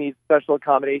teachers need special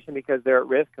accommodation because they're at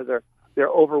risk, because they're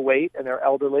overweight and they're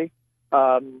elderly,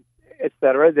 et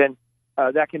cetera, then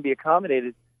that can be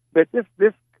accommodated. But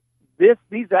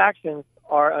these actions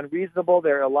are unreasonable.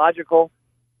 They're illogical,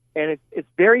 and it's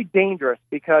very dangerous,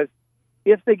 because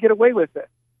if they get away with it,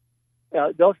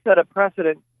 they'll set a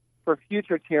precedent for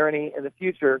future tyranny in the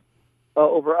future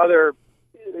over other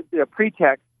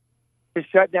pretexts to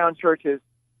shut down churches.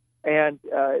 And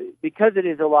because it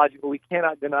is illogical, we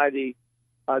cannot deny the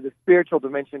spiritual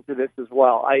dimension to this as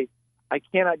well. I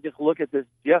cannot just look at this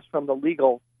just from the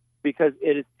legal, because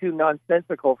it is too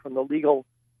nonsensical from the legal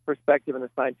perspective and the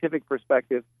scientific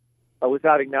perspective,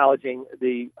 without acknowledging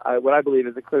what I believe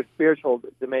is a clear spiritual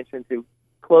dimension to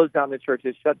close down the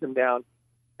churches, shut them down,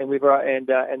 and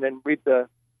then reap the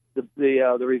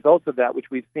results of that, which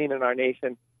we've seen in our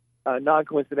nation,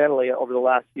 non-coincidentally, over the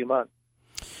last few months.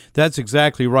 That's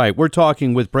exactly right. We're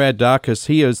talking with Brad Dacus.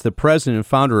 He is the president and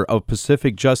founder of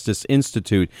Pacific Justice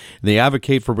Institute. They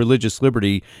advocate for religious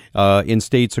liberty in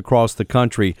states across the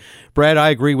country. Brad, I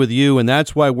agree with you, and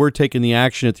that's why we're taking the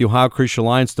action at the Ohio Christian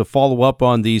Alliance to follow up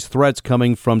on these threats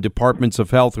coming from departments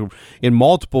of health in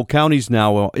multiple counties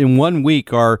now. In 1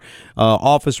 week, our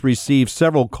office received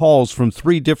several calls from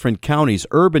 3 different counties,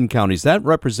 urban counties. That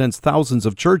represents thousands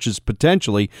of churches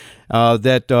potentially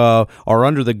that are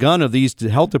under the gun of these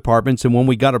health departments. And when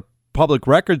we got a public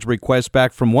records request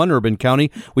back from one urban county,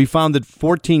 we found that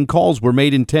 14 calls were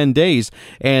made in 10 days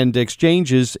and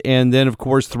exchanges, and then, of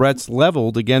course, threats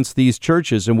leveled against these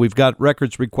churches. And we've got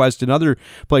records requests in other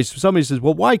places. Somebody says,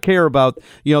 well, why care about,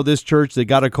 this church that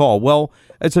got a call? Well,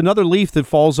 it's another leaf that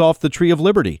falls off the tree of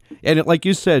liberty. And like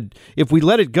you said, if we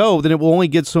let it go, then it will only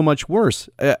get so much worse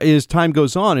as time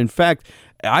goes on. In fact,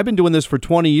 I've been doing this for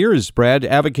 20 years, Brad,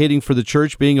 advocating for the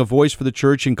church, being a voice for the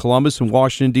church in Columbus and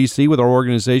Washington, D.C. with our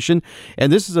organization.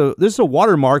 And this is a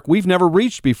watermark we've never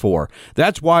reached before.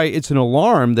 That's why it's an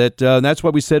alarm. That's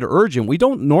why we said urgent. We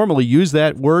don't normally use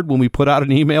that word when we put out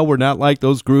an email. We're not like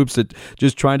those groups that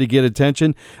just trying to get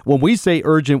attention. When we say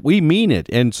urgent, we mean it.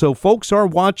 And so folks are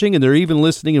watching, and they're even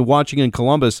listening and watching in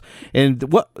Columbus. And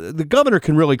the governor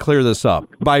can really clear this up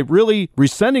by really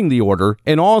rescinding the order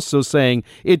and also saying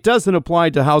it doesn't apply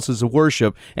tied to houses of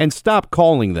worship and stop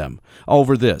calling them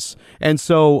over this. And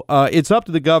so it's up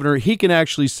to the governor. He can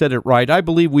actually set it right. I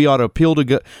believe we ought to appeal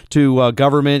to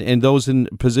government and those in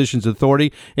positions of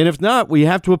authority. And if not, we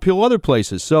have to appeal other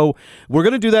places. So we're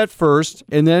going to do that first.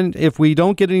 And then if we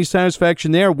don't get any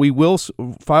satisfaction there, we will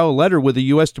file a letter with the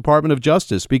U.S. Department of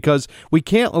Justice, because we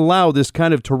can't allow this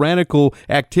kind of tyrannical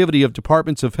activity of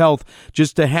departments of health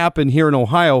just to happen here in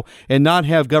Ohio and not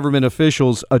have government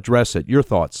officials address it. Your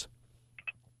thoughts?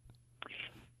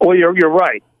 Well, you're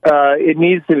right. It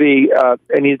needs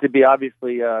to be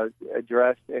obviously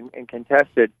addressed and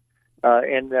contested,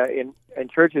 and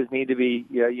churches need to be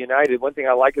united. One thing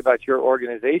I like about your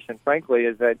organization, frankly,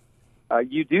 is that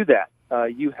you do that.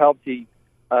 You help to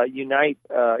unite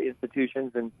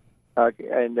institutions and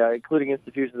including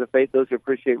institutions of faith, those who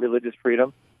appreciate religious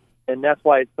freedom, and that's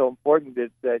why it's so important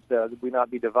that we not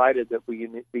be divided, that we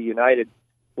be united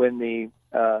when the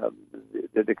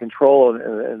control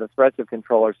and the threats of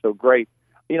control are so great.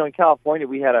 You know, in California,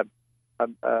 we had a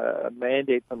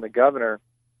mandate from the governor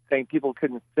saying people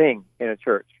couldn't sing in a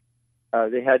church.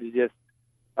 They had to just,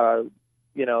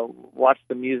 watch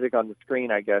the music on the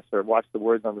screen, I guess, or watch the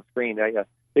words on the screen.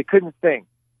 They couldn't sing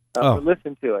or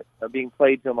listen to it being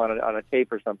played to them on a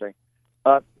tape or something.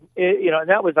 And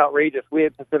that was outrageous. We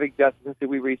at Pacific Justice Institute,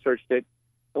 we researched it,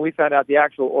 and we found out the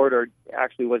actual order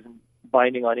actually wasn't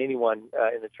binding on anyone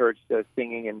in the church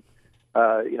singing and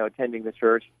attending the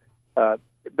church. But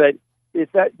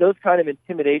it's those kind of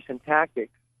intimidation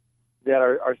tactics that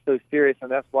are so serious, and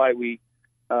that's why we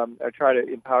try to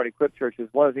empower and equip churches.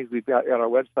 One of the things we've got on our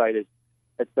website is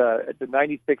it's a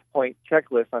 96-point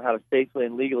checklist on how to safely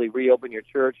and legally reopen your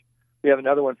church. We have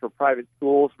another one for private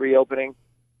schools reopening.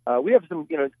 We have some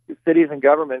cities and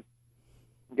governors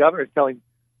telling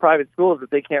private schools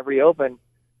that they can't reopen.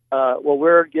 Well,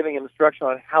 we're giving them instruction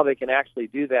on how they can actually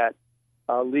do that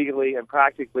legally and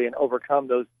practically and overcome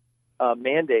those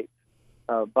mandates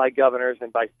by governors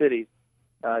and by cities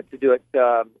to do it,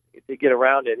 to get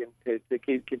around it and to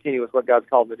continue with what God's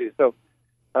called them to do. So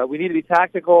we need to be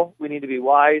tactical. We need to be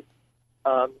wise.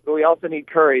 But we also need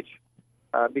courage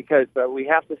because we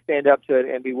have to stand up to it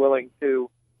and be willing to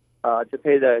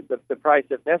pay the price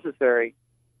if necessary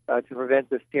to prevent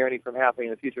this tyranny from happening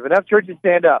in the future. If enough churches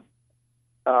stand up,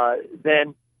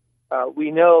 then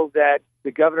we know that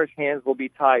the governor's hands will be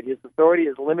tied. His authority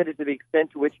is limited to the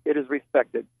extent to which it is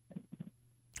respected.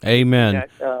 Amen.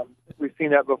 We've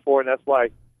seen that before, and that's why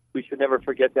we should never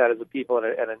forget that as a people and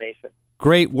a nation.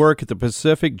 Great work at the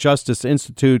Pacific Justice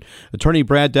Institute. Attorney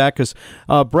Brad Dacus.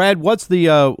 Brad, what's the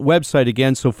website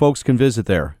again so folks can visit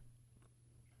there?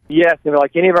 Yes,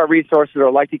 like any of our resources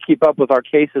or like to keep up with our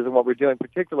cases and what we're doing,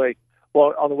 particularly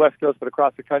on the West Coast but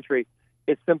across the country,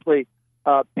 it's simply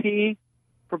P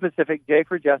for Pacific, J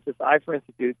for Justice, I for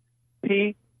Institute,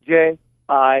 PJI.org,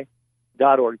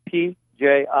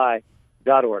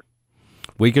 PJI.org.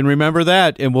 We can remember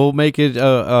that, and we'll make it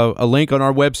a link on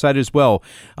our website as well.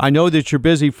 I know that you're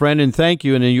busy, friend, and thank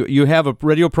you. And you have a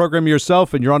radio program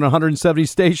yourself, and you're on 170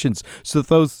 stations. So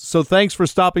thanks for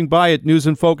stopping by at News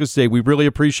and Focus Day. We really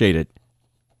appreciate it.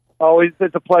 Always,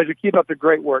 it's a pleasure. Keep up the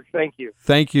great work. Thank you.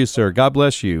 Thank you, sir. God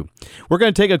bless you. We're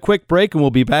going to take a quick break, and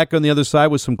we'll be back on the other side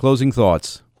with some closing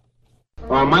thoughts.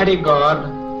 Almighty God,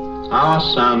 our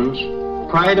sons,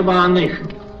 pride of our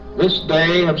nation, this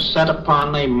day have set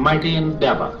upon a mighty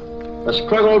endeavor, a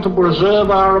struggle to preserve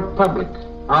our republic,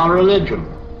 our religion,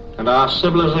 and our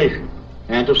civilization,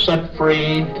 and to set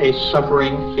free a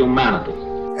suffering humanity.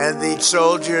 And the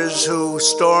soldiers who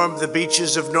stormed the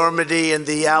beaches of Normandy and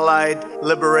the Allied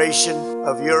liberation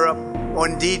of Europe.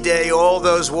 On D-Day, all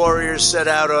those warriors set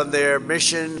out on their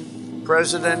mission.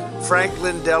 President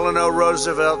Franklin Delano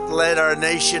Roosevelt led our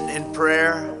nation in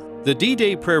prayer. The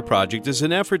D-Day Prayer Project is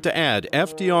an effort to add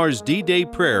FDR's D-Day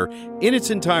prayer in its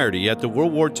entirety at the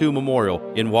World War II Memorial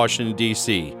in Washington,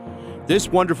 D.C. This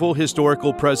wonderful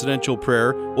historical presidential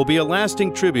prayer will be a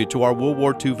lasting tribute to our World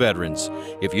War II veterans.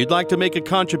 If you'd like to make a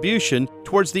contribution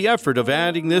towards the effort of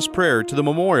adding this prayer to the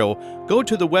memorial, go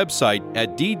to the website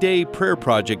at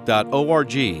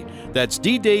ddayprayerproject.org. That's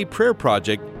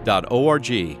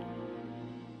ddayprayerproject.org.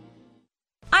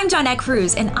 I'm Johnette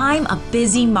Cruz, and I'm a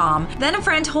busy mom. Then a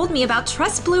friend told me about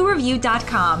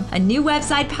TrustBlueReview.com, a new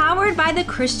website powered by the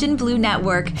Christian Blue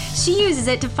Network. She uses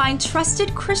it to find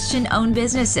trusted Christian-owned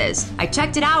businesses. I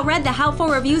checked it out, read the helpful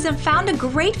reviews, and found a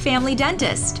great family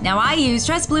dentist. Now I use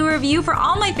Trust Blue Review for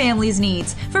all my family's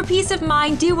needs. For peace of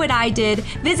mind, do what I did.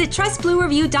 Visit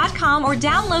TrustBlueReview.com or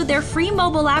download their free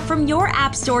mobile app from your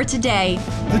app store today.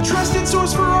 The trusted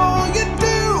source for all you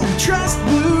do. Trust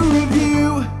Blue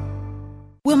Review.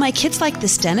 Will my kids like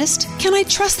this dentist? Can I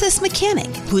trust this mechanic?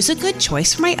 Who's a good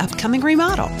choice for my upcoming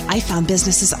remodel? I found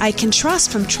businesses I can trust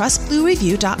from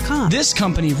trustbluereview.com. This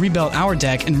company rebuilt our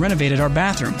deck and renovated our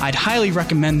bathroom. I'd highly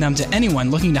recommend them to anyone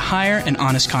looking to hire an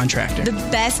honest contractor. The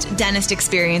best dentist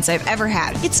experience I've ever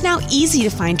had. It's now easy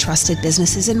to find trusted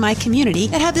businesses in my community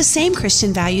that have the same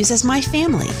Christian values as my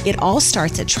family. It all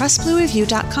starts at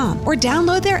trustbluereview.com or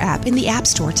download their app in the App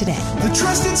Store today. The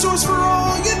trusted source for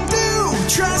all you do.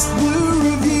 Trust Blue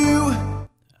Review.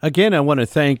 Again, I want to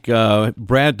thank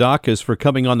Brad Dacus for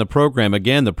coming on the program.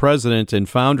 Again, the president and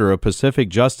founder of Pacific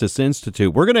Justice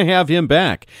Institute. We're going to have him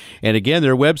back. And again,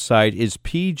 their website is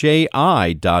pji.org.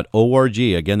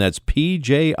 Again, that's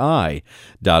pji.org.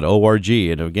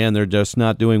 And again, they're just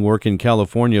not doing work in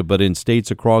California, but in states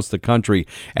across the country.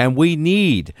 And we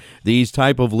need these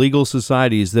type of legal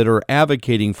societies that are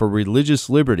advocating for religious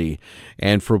liberty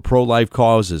and for pro-life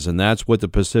causes. And that's what the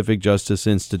Pacific Justice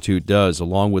Institute does,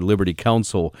 along with Liberty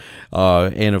Counsel.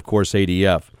 And, of course,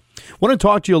 ADF. I want to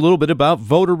talk to you a little bit about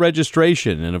voter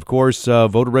registration. And, of course,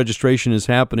 voter registration is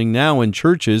happening now in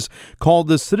churches called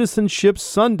the Citizenship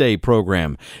Sunday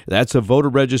program. That's a voter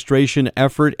registration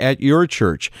effort at your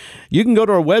church. You can go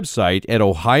to our website at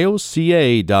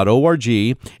ohioca.org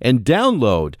and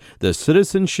download the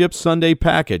Citizenship Sunday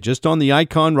packet just on the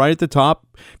icon right at the top.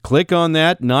 Click on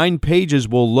that. 9 pages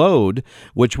will load,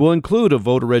 which will include a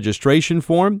voter registration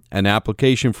form, an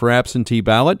application for absentee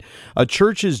ballot, a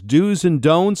church's do's and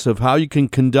don'ts of how you can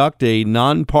conduct a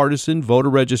nonpartisan voter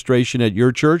registration at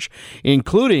your church,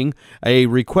 including a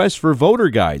request for voter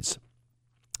guides.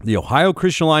 The Ohio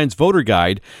Christian Alliance Voter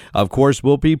Guide, of course,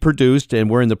 will be produced, and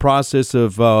we're in the process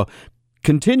of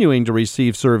continuing to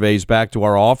receive surveys back to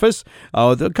our office.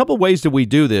 A couple ways that we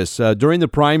do this. During the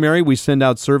primary, we send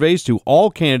out surveys to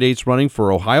all candidates running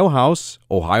for Ohio House,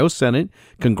 Ohio Senate,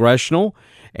 congressional,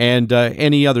 and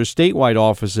any other statewide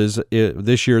offices.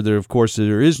 This year, there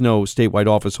is no statewide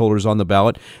office holders on the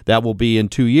ballot. That will be in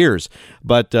 2 years.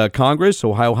 But Congress,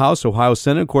 Ohio House, Ohio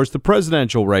Senate, of course, the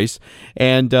presidential race,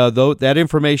 and though that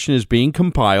information is being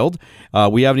compiled,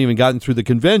 we haven't even gotten through the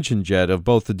conventions yet of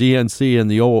both the DNC and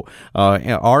the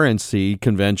RNC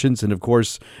conventions. And, of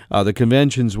course, the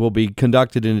conventions will be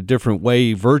conducted in a different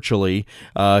way virtually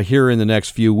here in the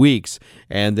next few weeks.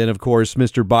 And then, of course,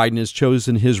 Mr. Biden has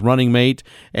chosen his running mate,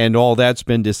 and all that's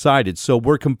been decided. So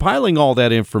we're compiling all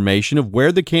that information of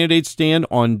where the candidates stand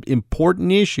on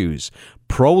important issues: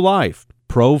 pro-life,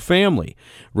 pro-family,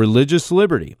 religious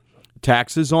liberty,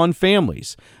 taxes on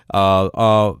families,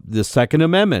 the Second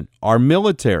Amendment, our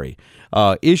military,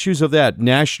 issues of that,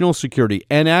 national security,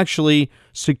 and actually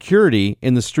security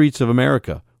in the streets of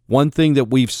America. One thing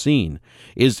that we've seen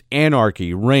is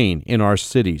anarchy reign in our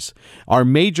cities. Our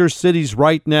major cities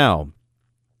right now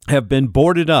have been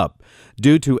boarded up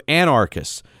due to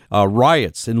anarchists,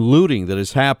 riots and looting that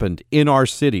has happened in our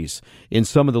cities, in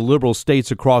some of the liberal states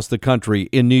across the country,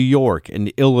 in New York, in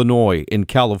Illinois, in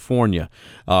California,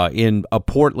 in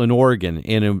Portland, Oregon,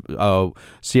 in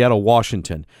Seattle,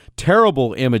 Washington.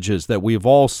 Terrible images that we've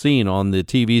all seen on the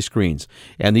TV screens.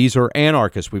 And these are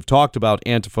anarchists. We've talked about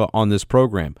Antifa on this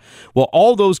program. Well,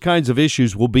 all those kinds of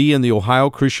issues will be in the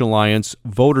Ohio Christian Alliance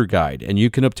Voter Guide, and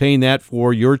you can obtain that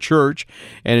for your church,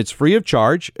 and it's free of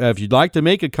charge. If you'd like to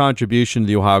make a contribution to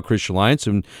the Ohio Christian Alliance,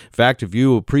 in fact, if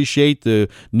you appreciate the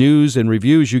news and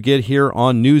reviews you get here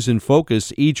on News in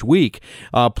Focus each week,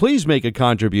 please make a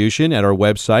contribution at our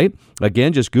website.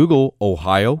 Again, just Google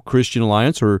Ohio Christian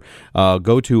Alliance or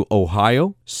go to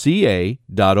ohioca.org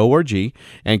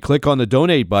and click on the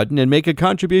donate button and make a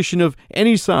contribution of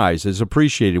any size is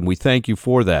appreciated, and we thank you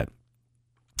for that.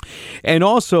 And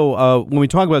also, when we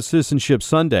talk about Citizenship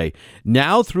Sunday,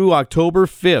 now through October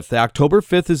 5th, October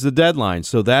 5th is the deadline,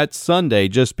 so that Sunday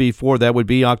just before, that would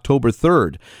be October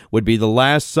 3rd, would be the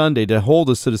last Sunday to hold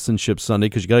a Citizenship Sunday,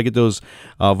 because you got to get those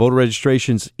voter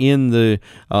registrations in the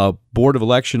Board of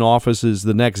Election offices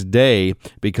the next day,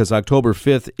 because October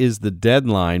 5th is the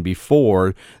deadline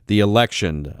before the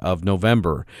election of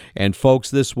November. And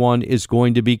folks, this one is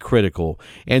going to be critical.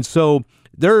 And so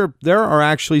there are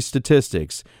actually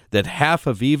statistics that half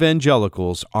of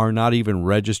evangelicals are not even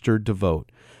registered to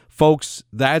vote. Folks,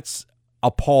 that's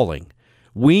appalling.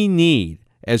 We need,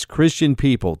 as Christian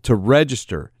people, to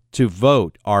register, to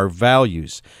vote our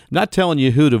values. I'm not telling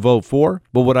you who to vote for,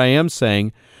 but what I am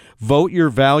saying, vote your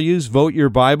values, vote your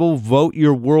Bible, vote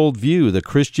your worldview, the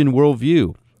Christian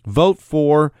worldview. Vote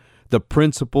for the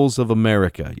principles of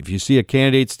America. If you see a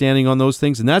candidate standing on those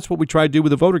things, and that's what we try to do with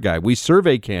the voter guide. We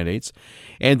survey candidates,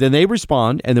 and then they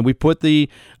respond, and then we put the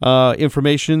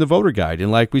information in the voter guide.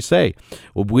 And like we say,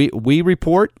 we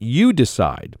report, you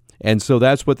decide. And so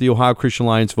that's what the Ohio Christian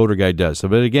Alliance Voter Guide does. So,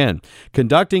 but again,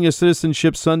 conducting a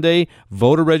Citizenship Sunday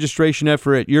voter registration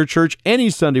effort at your church, any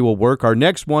Sunday will work. Our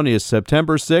next one is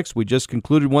September 6th. We just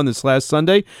concluded one this last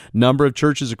Sunday. Number of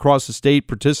churches across the state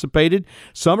participated.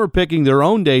 Some are picking their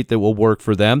own date that will work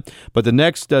for them, but the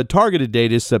next targeted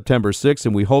date is September 6th,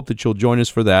 and we hope that you'll join us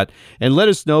for that. And let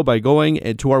us know by going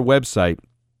to our website.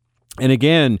 And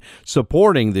again,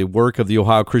 supporting the work of the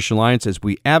Ohio Christian Alliance as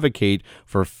we advocate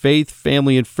for faith,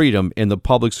 family, and freedom in the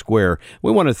public square.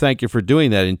 We want to thank you for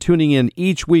doing that and tuning in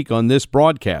each week on this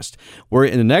broadcast. Where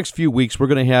in the next few weeks, we're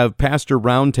going to have pastor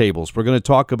roundtables. We're going to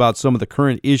talk about some of the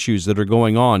current issues that are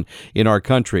going on in our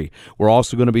country. We're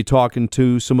also going to be talking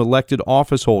to some elected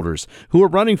office holders who are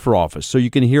running for office, so you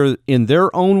can hear in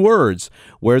their own words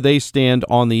where they stand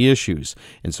on the issues.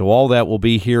 And so all that will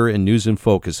be here in News in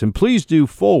Focus. And please do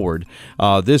forward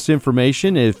this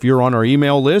information if you're on our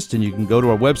email list, and you can go to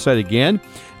our website again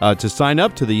to sign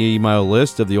up to the email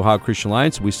list of the Ohio Christian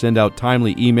Alliance. We send out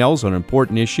timely emails on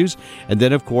important issues, and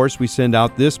then of course we send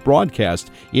out this broadcast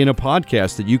in a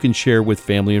podcast that you can share with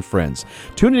family and friends.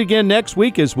 Tune in again next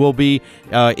week as we'll be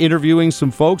interviewing some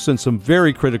folks on some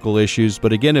very critical issues.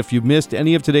 But again, if you missed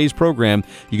any of today's program,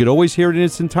 you could always hear it in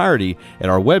its entirety at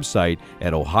our website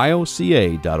at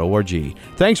ohioca.org.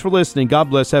 Thanks for listening. God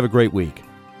bless. Have a great week.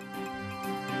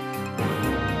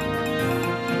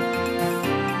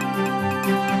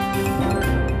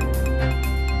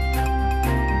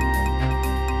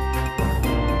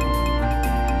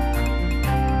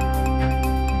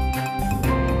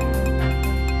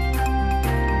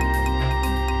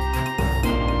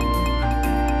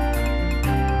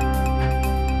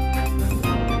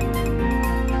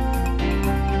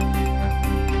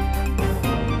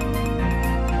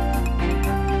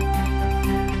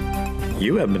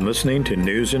 You have been listening to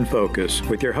News in Focus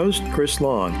with your host, Chris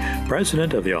Long,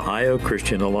 President of the Ohio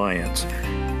Christian Alliance.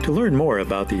 To learn more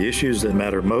about the issues that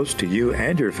matter most to you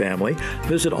and your family,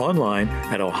 visit online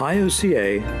at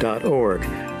ohioca.org.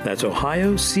 That's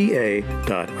ohioca.org.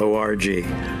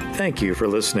 Thank you for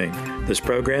listening. This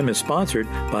program is sponsored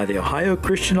by the Ohio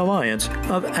Christian Alliance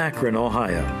of Akron,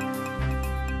 Ohio.